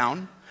broken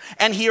down,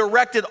 and he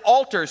erected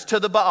altars to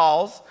the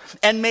Baals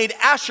and made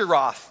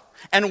Asheroth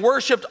and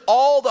worshiped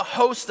all the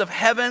hosts of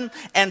heaven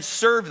and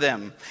served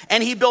them.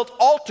 And he built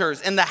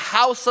altars in the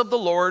house of the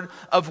Lord,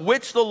 of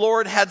which the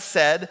Lord had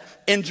said,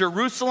 in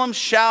Jerusalem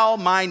shall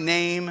my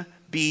name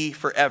be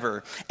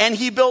forever. And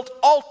he built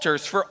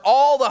altars for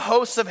all the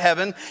hosts of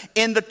heaven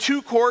in the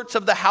two courts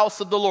of the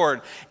house of the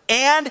Lord.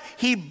 And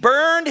he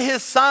burned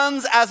his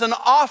sons as an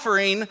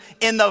offering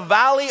in the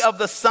valley of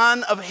the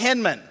son of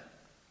Hinnom.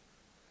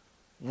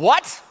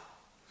 What?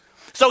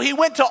 So he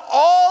went to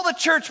all the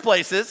church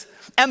places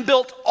and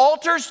built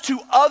altars to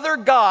other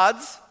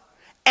gods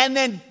and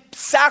then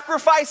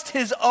sacrificed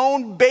his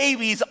own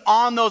babies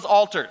on those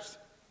altars.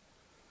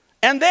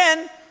 And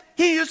then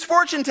he used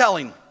fortune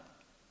telling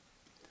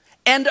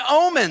and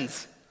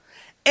omens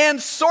and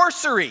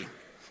sorcery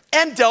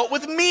and dealt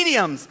with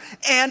mediums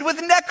and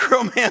with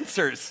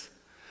necromancers.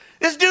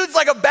 This dude's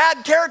like a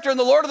bad character in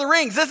the Lord of the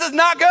Rings. This is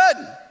not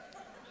good.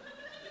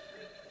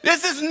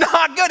 This is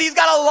not good. He's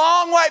got a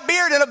long white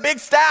beard and a big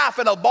staff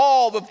and a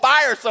ball with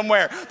fire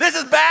somewhere. This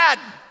is bad.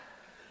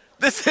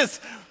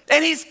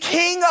 And he's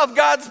king of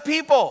God's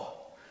people.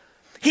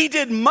 He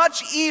did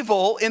much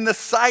evil in the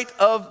sight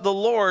of the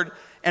Lord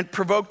and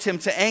provoked him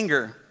to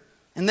anger.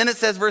 And then it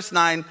says, verse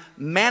 9,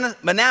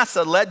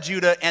 Manasseh led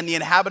Judah and the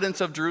inhabitants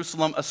of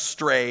Jerusalem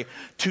astray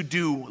to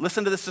do,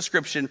 listen to this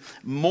description,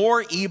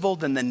 more evil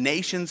than the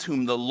nations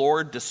whom the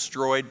Lord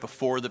destroyed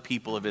before the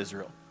people of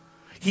Israel.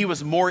 He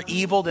was more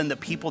evil than the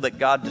people that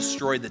God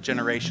destroyed the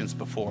generations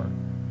before.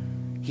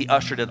 He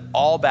ushered it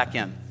all back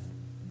in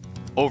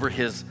over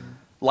his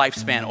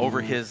lifespan,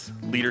 over his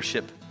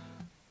leadership.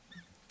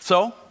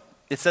 So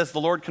it says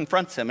the Lord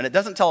confronts him, and it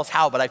doesn't tell us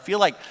how, but I feel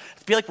like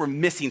we're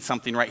missing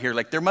something right here.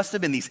 Like there must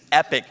have been these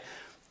epic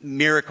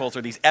miracles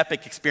or these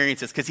epic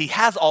experiences because he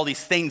has all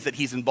these things that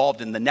he's involved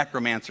in, the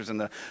necromancers and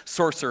the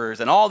sorcerers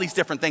and all these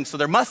different things. So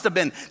there must have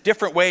been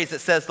different ways. It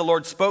says the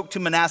Lord spoke to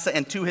Manasseh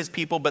and to his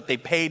people, but they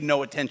paid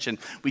no attention.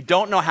 We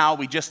don't know how.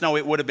 We just know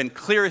it would have been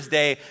clear as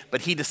day,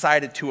 but he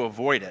decided to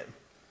avoid it.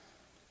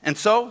 And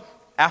so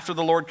After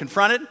the Lord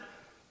confronted,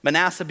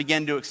 Manasseh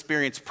began to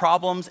experience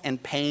problems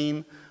and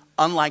pain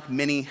unlike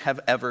many have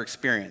ever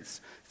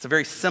experienced. It's a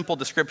very simple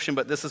description,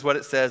 but this is what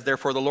it says.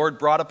 Therefore, the Lord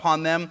brought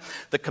upon them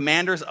the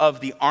commanders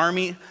of the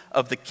army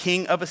of the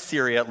king of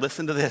Assyria,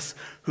 listen to this,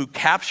 who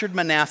captured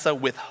Manasseh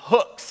with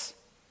hooks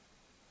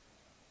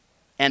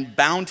and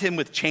bound him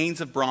with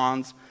chains of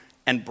bronze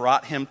and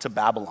brought him to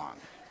Babylon.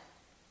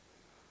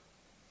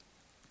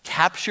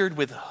 Captured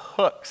with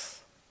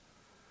hooks.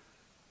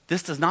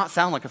 This does not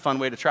sound like a fun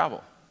way to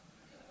travel.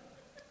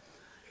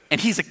 And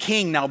he's a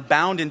king now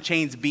bound in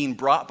chains being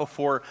brought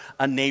before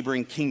a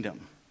neighboring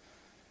kingdom.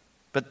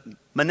 But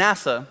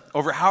Manasseh,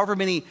 over however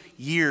many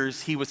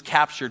years he was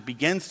captured,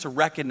 begins to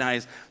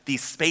recognize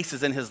these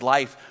spaces in his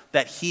life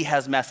that he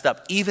has messed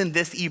up, even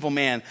this evil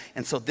man.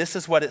 And so this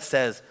is what it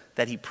says,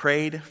 that he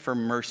prayed for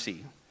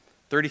mercy.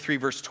 33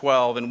 verse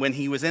 12, and when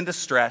he was in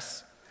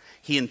distress,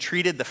 he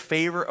entreated the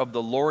favor of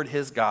the Lord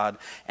his God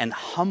and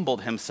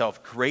humbled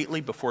himself greatly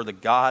before the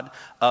God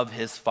of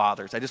his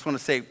fathers. I just want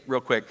to say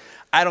real quick,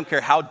 I don't care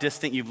how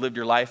distant you've lived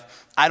your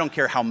life. I don't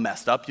care how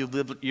messed up you've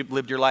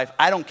lived your life.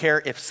 I don't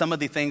care if some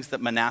of the things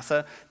that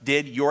Manasseh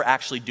did, you're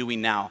actually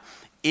doing now.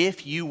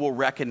 If you will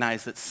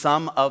recognize that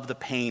some of the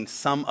pain,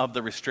 some of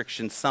the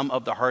restrictions, some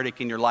of the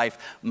heartache in your life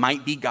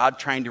might be God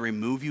trying to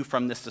remove you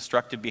from this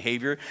destructive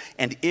behavior,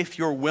 and if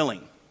you're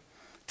willing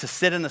to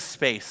sit in a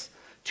space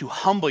to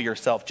humble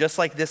yourself, just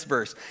like this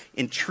verse,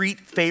 entreat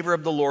favor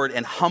of the Lord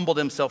and humbled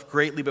himself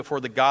greatly before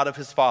the God of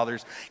his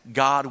fathers,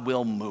 God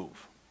will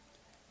move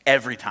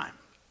every time.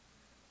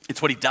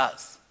 It's what he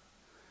does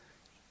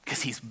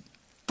because he's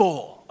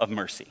full of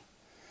mercy.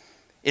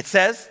 It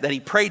says that he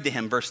prayed to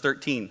him, verse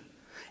 13,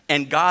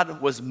 and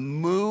God was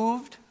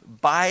moved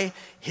by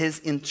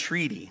his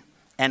entreaty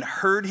and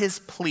heard his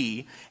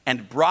plea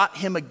and brought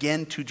him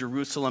again to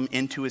Jerusalem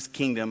into his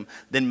kingdom.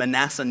 Then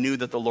Manasseh knew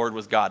that the Lord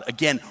was God.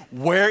 Again,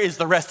 where is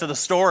the rest of the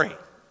story?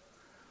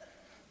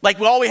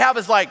 Like all we have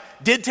is like,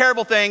 did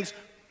terrible things,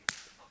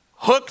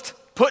 hooked,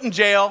 put in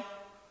jail.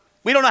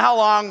 We don't know how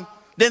long.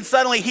 Then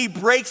suddenly he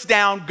breaks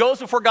down, goes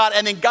before God,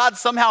 and then God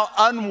somehow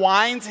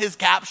unwinds his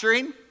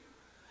capturing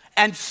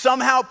and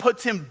somehow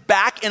puts him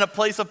back in a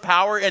place of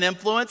power and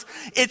influence.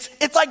 It's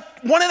like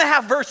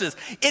 1.5 verses.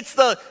 It's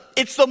the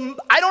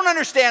I don't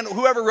understand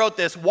whoever wrote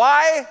this,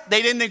 why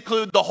they didn't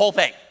include the whole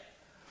thing.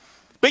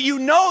 But you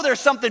know there's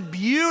something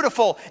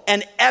beautiful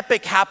and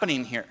epic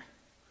happening here.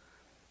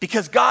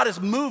 Because God is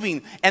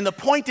moving, and the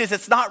point is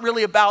it's not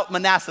really about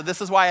Manasseh.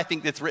 This is why I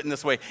think it's written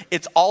this way.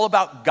 It's all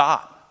about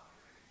God.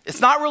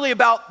 It's not really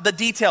about the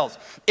details.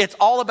 It's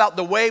all about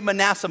the way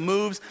Manasseh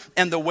moves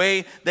and the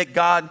way that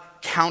God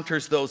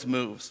counters those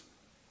moves.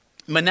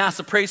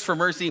 Manasseh prays for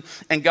mercy,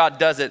 and God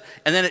does it.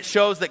 And then it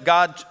shows that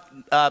God,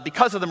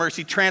 because of the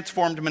mercy,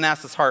 transformed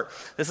Manasseh's heart.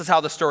 This is how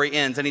the story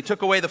ends. And he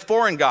took away the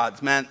foreign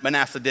gods,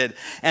 Manasseh did,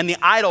 and the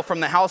idol from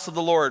the house of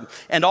the Lord,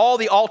 and all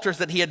the altars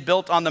that he had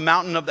built on the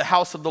mountain of the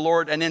house of the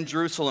Lord and in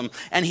Jerusalem.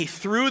 And he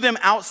threw them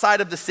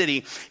outside of the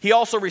city. He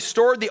also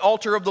restored the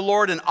altar of the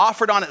Lord and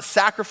offered on it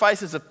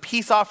sacrifices of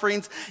peace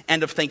offerings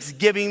and of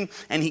thanksgiving.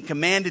 And he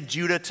commanded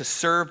Judah to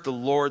serve the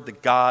Lord, the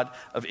God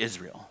of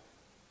Israel.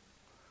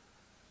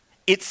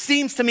 It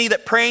seems to me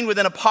that praying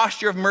within a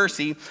posture of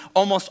mercy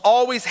almost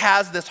always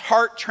has this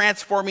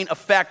heart-transforming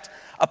effect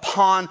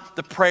upon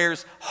the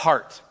prayer's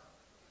heart.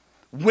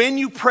 When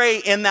you pray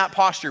in that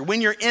posture,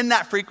 when you're in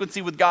that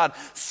frequency with God,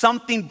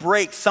 something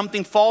breaks,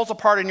 something falls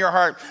apart in your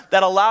heart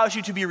that allows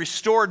you to be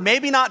restored,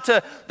 maybe not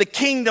to the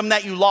kingdom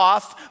that you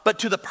lost, but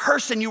to the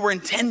person you were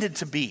intended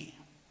to be.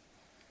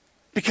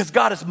 Because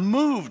God is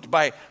moved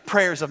by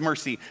prayers of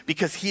mercy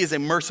because he is a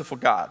merciful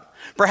God.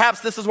 Perhaps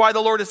this is why the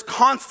Lord is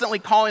constantly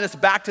calling us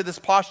back to this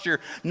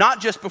posture,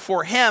 not just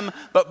before him,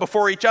 but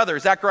before each other.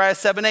 Zechariah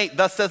 7:8,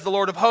 thus says the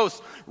Lord of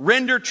hosts,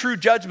 render true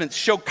judgments,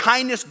 show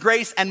kindness,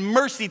 grace, and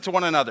mercy to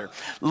one another.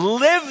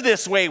 Live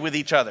this way with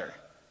each other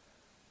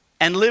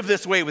and live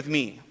this way with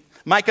me.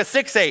 Micah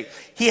 6:8,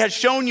 he has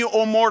shown you,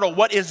 O mortal,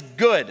 what is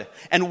good.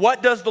 And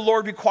what does the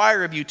Lord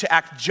require of you? To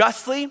act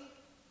justly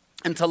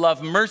and to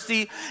love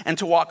mercy and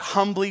to walk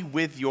humbly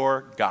with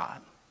your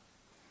God.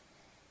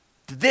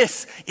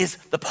 This is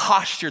the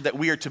posture that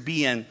we are to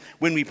be in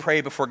when we pray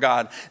before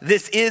God.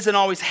 This is and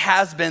always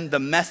has been the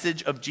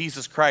message of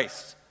Jesus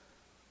Christ.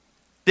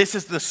 This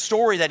is the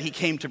story that he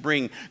came to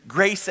bring,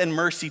 grace and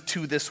mercy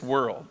to this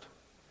world.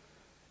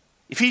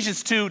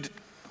 Ephesians 2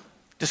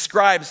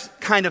 describes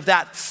kind of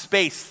that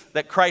space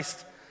that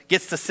Christ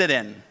gets to sit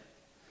in.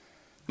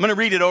 I'm going to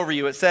read it over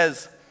you. It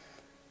says,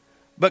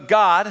 but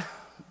God,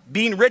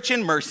 being rich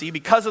in mercy,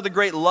 because of the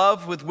great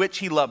love with which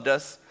he loved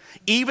us,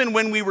 even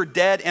when we were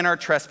dead in our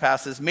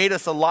trespasses, made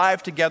us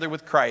alive together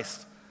with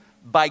Christ.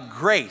 By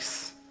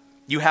grace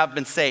you have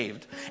been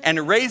saved,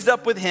 and raised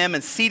up with him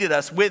and seated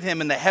us with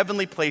him in the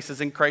heavenly places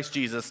in Christ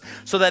Jesus,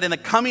 so that in the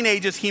coming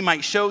ages he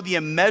might show the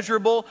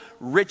immeasurable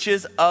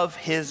riches of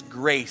his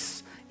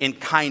grace in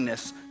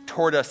kindness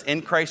toward us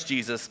in Christ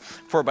Jesus.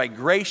 For by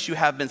grace you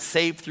have been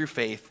saved through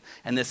faith,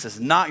 and this is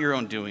not your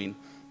own doing.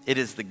 It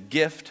is the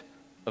gift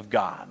of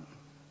God.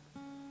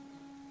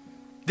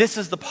 This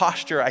is the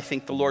posture I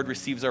think the Lord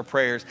receives our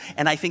prayers.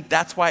 And I think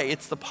that's why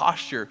it's the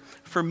posture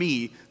for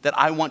me that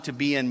I want to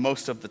be in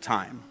most of the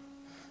time.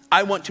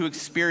 I want to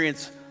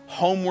experience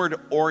homeward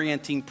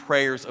orienting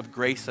prayers of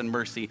grace and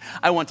mercy.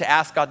 I want to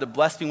ask God to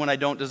bless me when I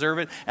don't deserve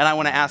it, and I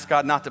want to ask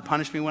God not to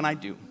punish me when I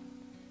do.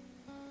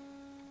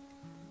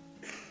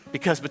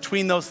 Because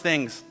between those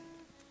things,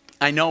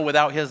 I know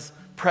without his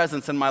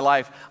presence in my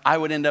life, I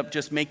would end up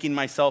just making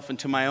myself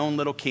into my own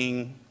little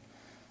king,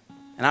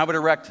 and I would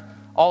erect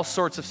all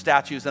sorts of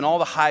statues in all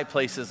the high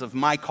places of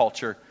my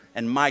culture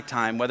and my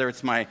time, whether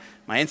it's my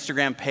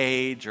Instagram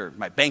page or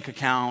my bank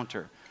account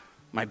or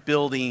my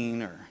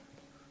building or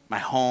my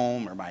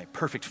home or my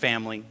perfect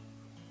family.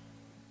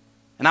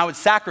 And I would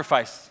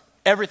sacrifice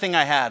everything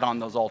I had on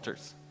those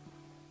altars.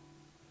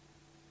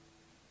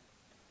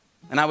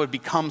 And I would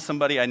become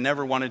somebody I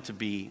never wanted to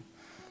be.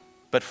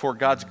 But for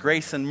God's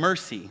grace and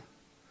mercy,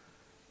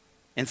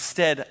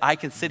 instead, I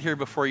can sit here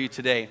before you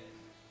today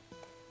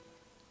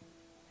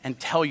and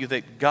tell you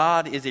that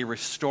God is a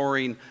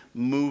restoring,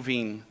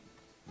 moving,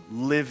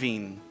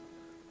 living,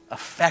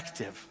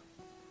 effective,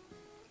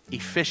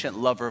 efficient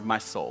lover of my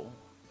soul.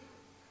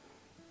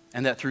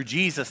 And that through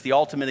Jesus, the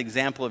ultimate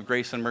example of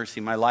grace and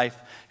mercy, my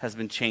life has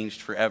been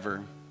changed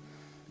forever.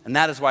 And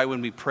that is why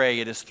when we pray,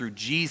 it is through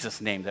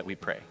Jesus' name that we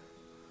pray.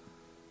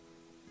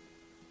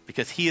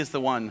 Because he is the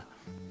one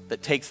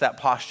that takes that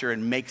posture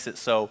and makes it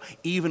so,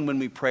 even when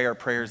we pray our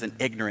prayers in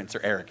ignorance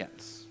or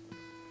arrogance.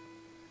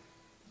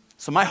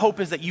 So my hope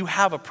is that you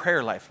have a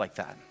prayer life like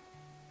that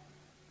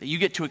you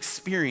get to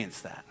experience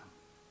that.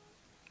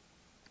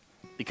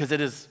 Because it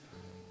is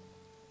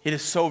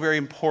so very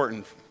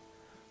important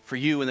for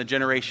you and the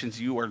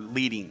generations you are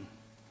leading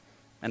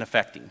and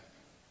affecting.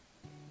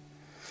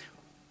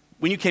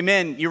 When you came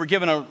in, you were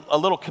given a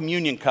little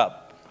communion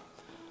cup.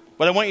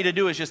 What I want you to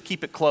do is just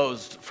keep it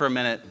closed for a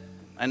minute.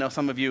 I know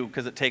some of you,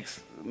 because it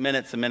takes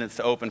minutes and minutes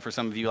to open, for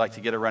some of you like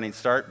to get a running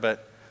start,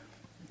 but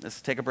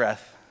let's take a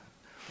breath.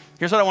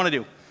 Here's what I want to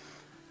do.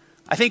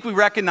 I think we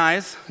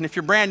recognize, and if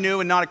you're brand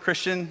new and not a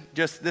Christian,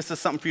 just this is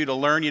something for you to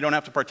learn. You don't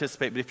have to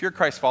participate. But if you're a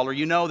Christ follower,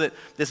 you know that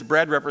this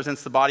bread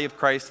represents the body of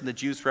Christ and the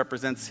juice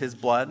represents his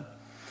blood.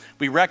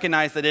 We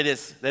recognize that it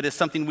is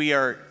something we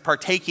are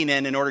partaking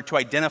in order to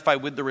identify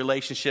with the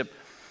relationship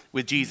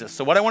with Jesus.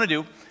 So what I want to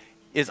do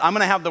is I'm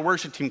going to have the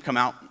worship team come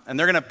out, and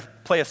they're going to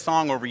play a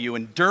song over you.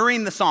 And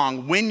during the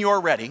song, when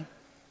you're ready,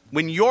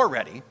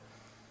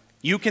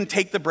 you can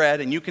take the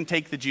bread and you can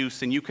take the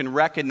juice and you can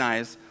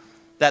recognize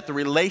that the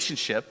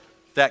relationship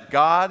that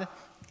God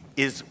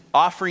is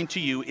offering to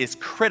you is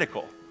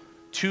critical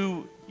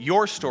to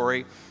your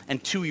story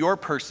and to your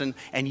person,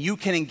 and you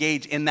can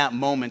engage in that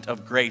moment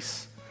of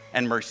grace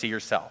and mercy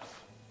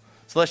yourself.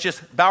 So let's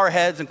just bow our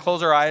heads and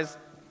close our eyes.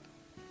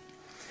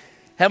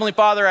 Heavenly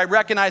Father, I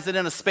recognize that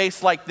in a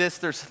space like this,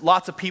 there's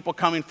lots of people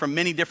coming from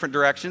many different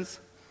directions.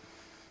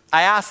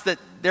 I ask that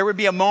there would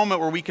be a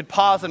moment where we could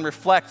pause and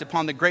reflect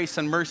upon the grace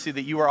and mercy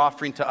that you are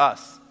offering to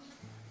us.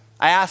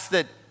 I ask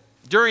that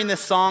during this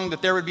song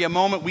that there would be a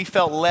moment we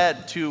felt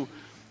led to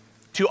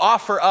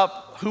offer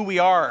up who we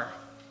are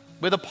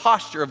with a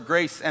posture of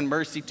grace and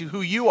mercy to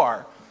who you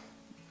are,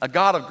 a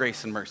God of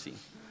grace and mercy.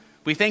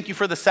 We thank you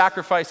for the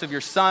sacrifice of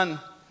your Son.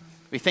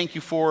 We thank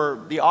you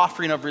for the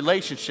offering of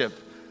relationship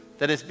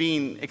that is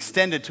being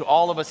extended to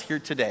all of us here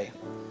today.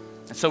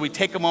 And so we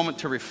take a moment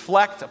to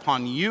reflect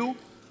upon you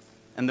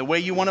and the way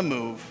you want to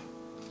move.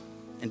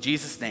 In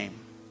Jesus' name,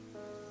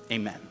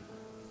 amen.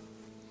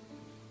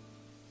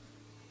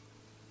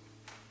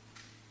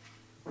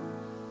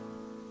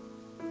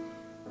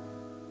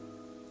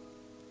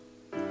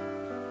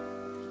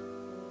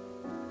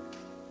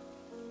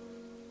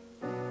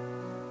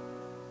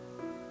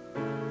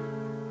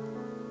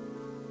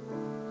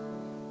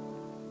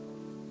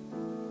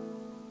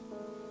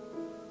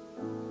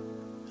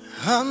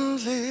 I'm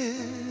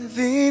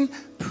living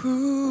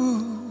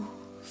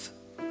proof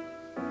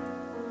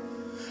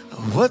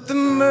of what the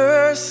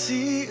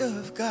mercy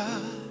of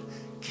God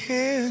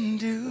can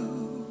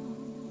do.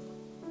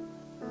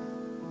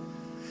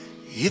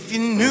 If you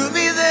knew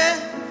me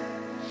then,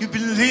 you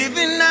believe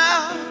me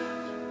now.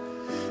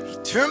 He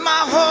turned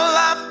my whole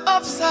life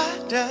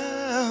upside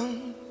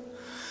down,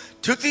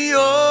 took the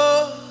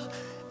old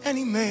and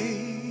he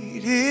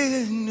made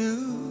it new.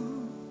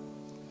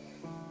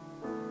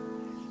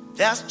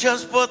 That's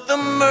just what the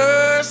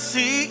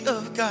mercy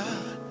of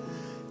God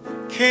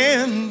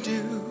can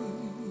do.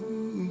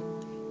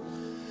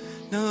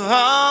 Now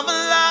I'm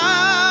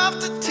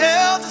alive to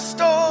tell the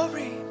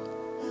story,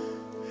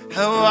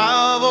 how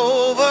I've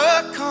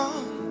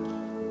overcome.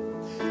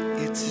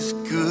 It's his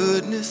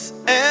goodness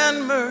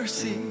and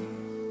mercy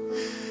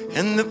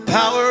and the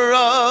power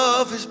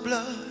of his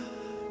blood.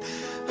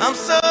 I'm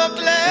so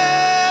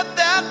glad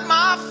that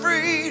my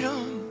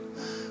freedom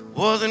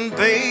wasn't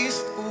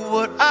based on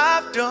what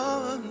I've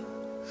done,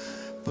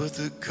 but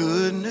the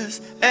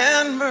goodness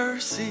and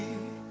mercy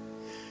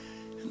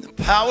and the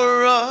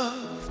power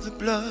of the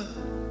blood.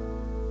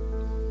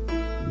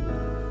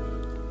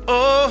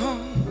 Oh,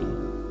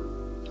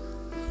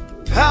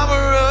 the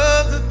power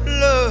of the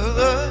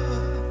blood.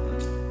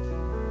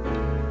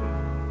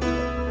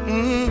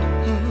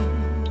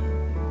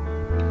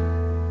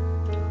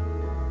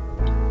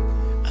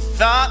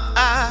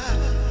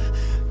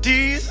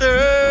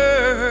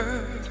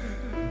 deserve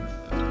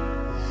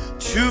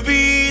to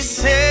be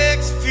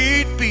 6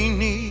 feet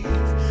beneath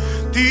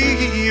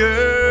the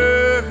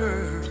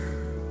earth.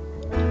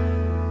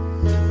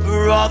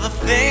 For all the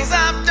things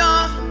I've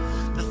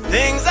done, the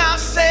things I've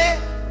said,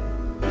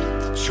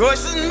 the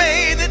choices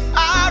made that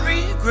I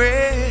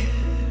regret,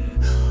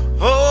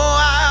 oh,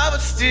 I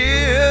would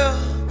still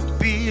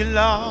be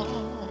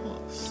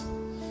lost.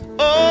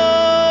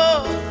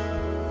 Oh,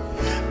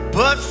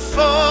 but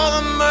for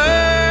the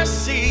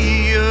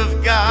mercy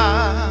of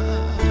God,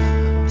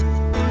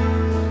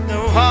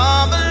 now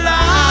I'm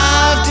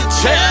alive to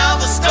tell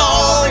the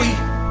story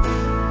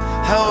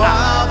how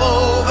I've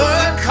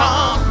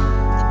overcome.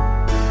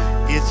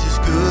 It's His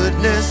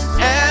goodness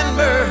and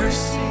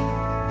mercy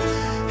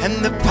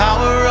and the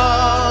power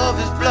of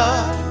His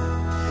blood.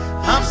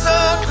 I'm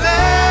so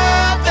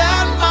glad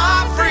that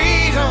my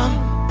freedom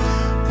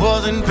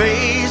wasn't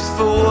based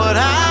for what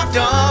I've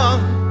done,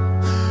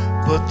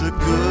 but the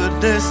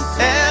goodness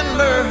and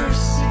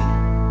mercy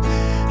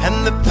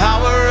and the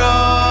power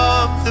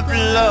of the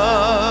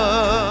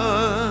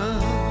blood.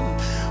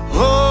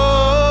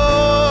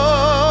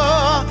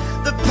 Oh,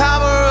 the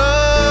power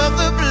of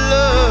the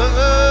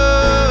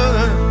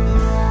blood.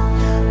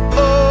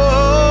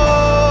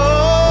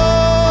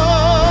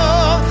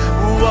 Oh,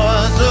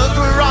 was the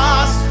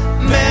cross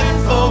meant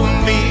for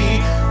me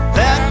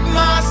that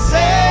my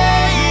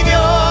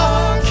Savior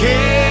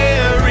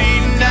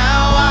carried?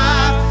 Now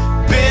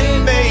I've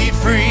been made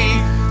free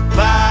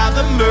by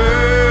the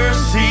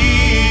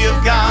mercy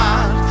of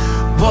God.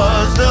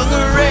 Was the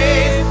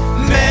grave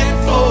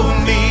meant for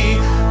me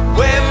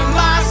where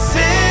my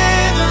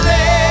sin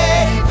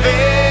lay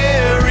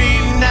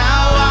buried?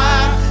 Now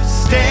I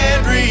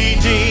stand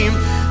redeemed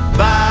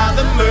by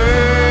the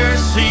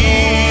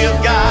mercy of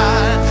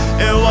God.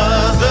 It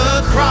was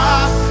the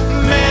cross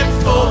meant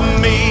for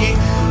me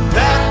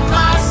that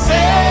my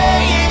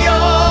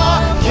Savior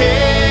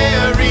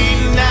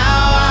carried.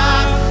 Now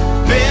I've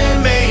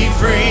been made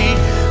free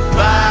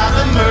by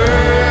the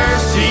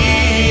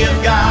mercy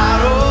of God.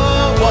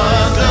 Oh,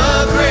 was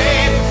the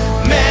grave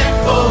meant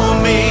for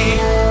me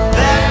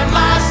that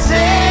my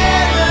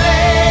sin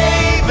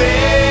lay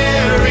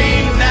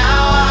buried?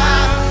 Now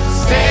I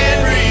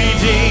stand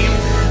redeemed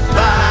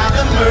by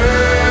the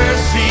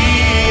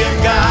mercy of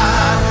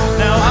God.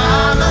 Now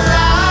I'm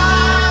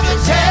alive to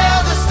tell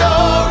the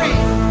story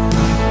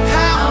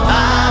how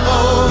I've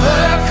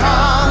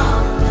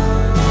overcome.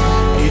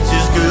 It's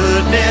His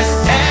goodness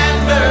and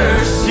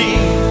mercy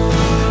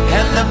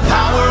and the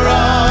power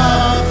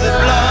of the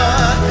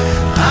blood.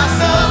 I'm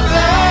so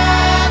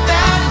glad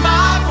that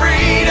my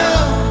freedom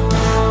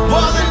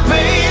wasn't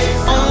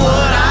based on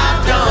what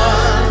I've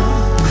done,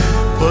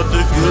 but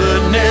the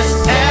goodness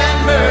and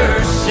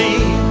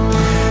mercy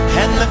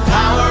and the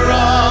power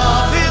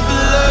of His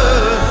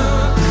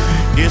blood.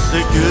 It's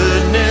the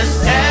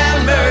goodness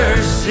and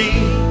mercy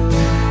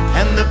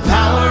and the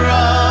power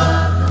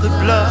of the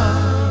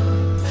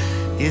blood.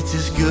 It's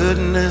His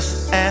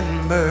goodness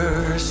and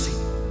mercy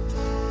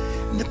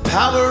and the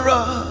power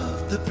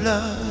of the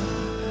blood.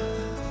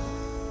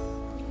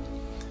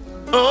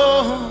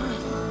 Oh,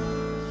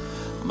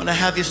 I'm gonna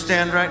have you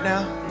stand right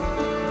now.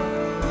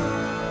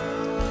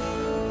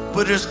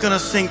 We're just gonna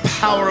sing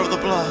power of the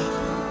blood.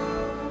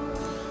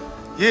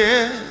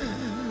 Yeah,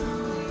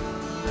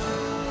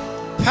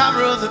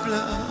 power of the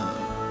blood.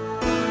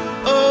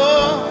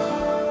 Oh,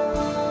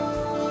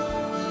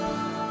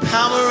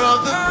 power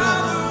of the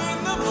blood.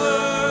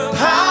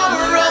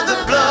 Power of the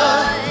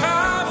blood.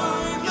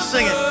 You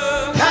sing it.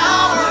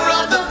 Power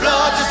of the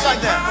blood, just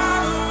like that.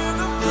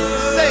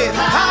 Say it.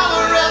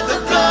 Power of the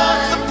blood.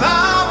 It's the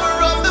power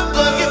of the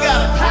blood. You got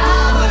it.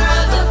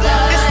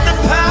 It's the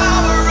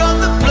power of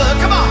the blood.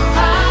 Come on.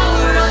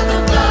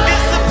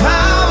 It's the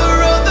power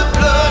of the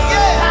blood.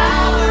 Yeah.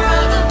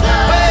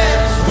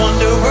 It's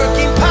wonder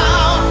working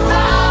power.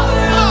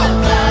 Oh,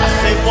 I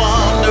say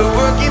wonder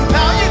working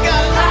power. You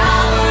got it.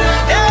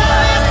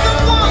 Yeah, it's the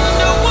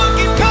wonder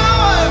working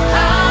power.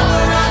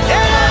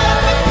 Yeah,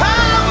 it's the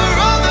power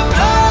of the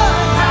blood.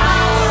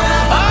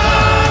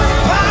 Oh, it's the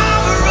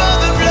power of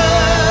the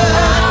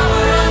blood.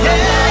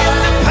 Yeah, it's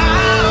the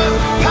power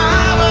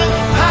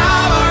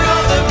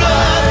of the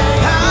blood.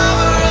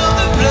 Power of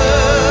the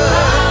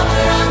blood.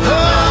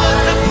 Oh,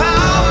 it's the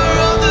power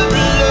of the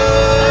blood.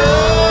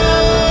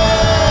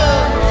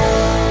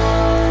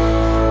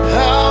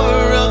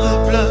 Power of the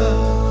blood.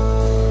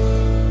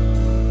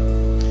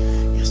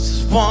 Yes,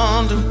 it's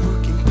wonder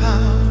working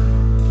power.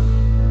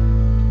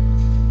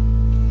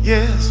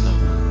 Yes, Lord.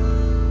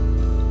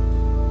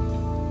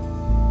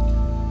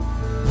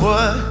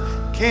 What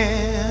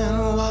can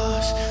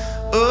wash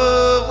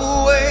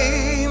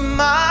away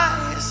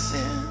my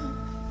sin?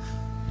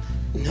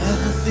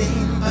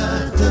 Nothing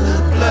but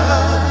the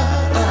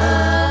blood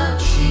of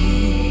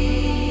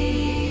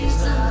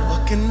Jesus.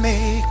 What can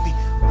make me?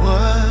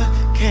 What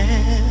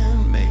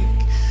can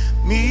make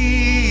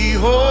me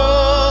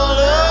whole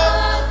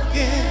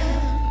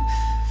again?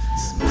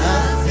 It's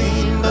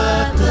nothing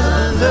but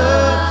the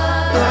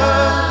love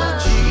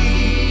of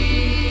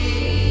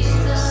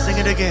Jesus. Sing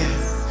it again.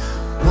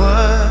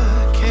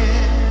 What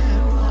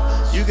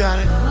can, you got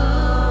it.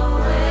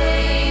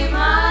 Away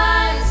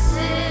my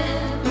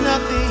sin.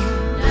 Nothing.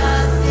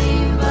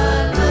 Nothing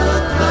but the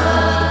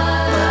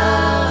blood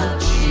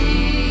of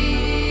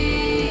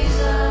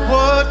Jesus.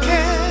 What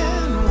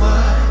can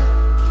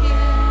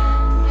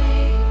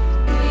Make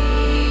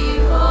me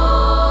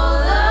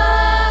whole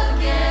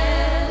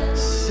again.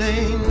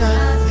 say nothing.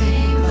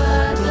 Nothing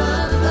but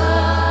the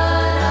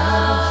blood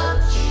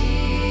of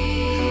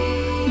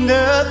Jesus.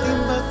 Nothing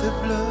but the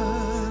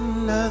blood,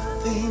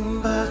 nothing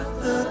but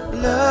the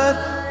blood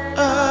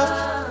of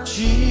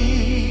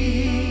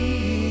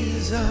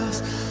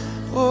Jesus.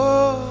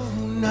 Oh,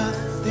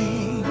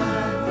 nothing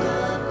but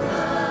the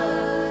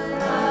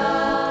blood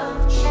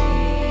of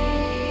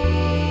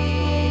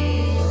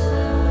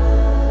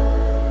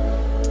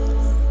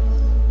Jesus.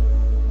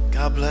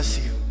 God bless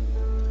you.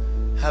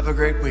 Have a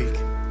great week.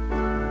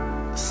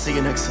 See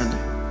you next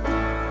Sunday.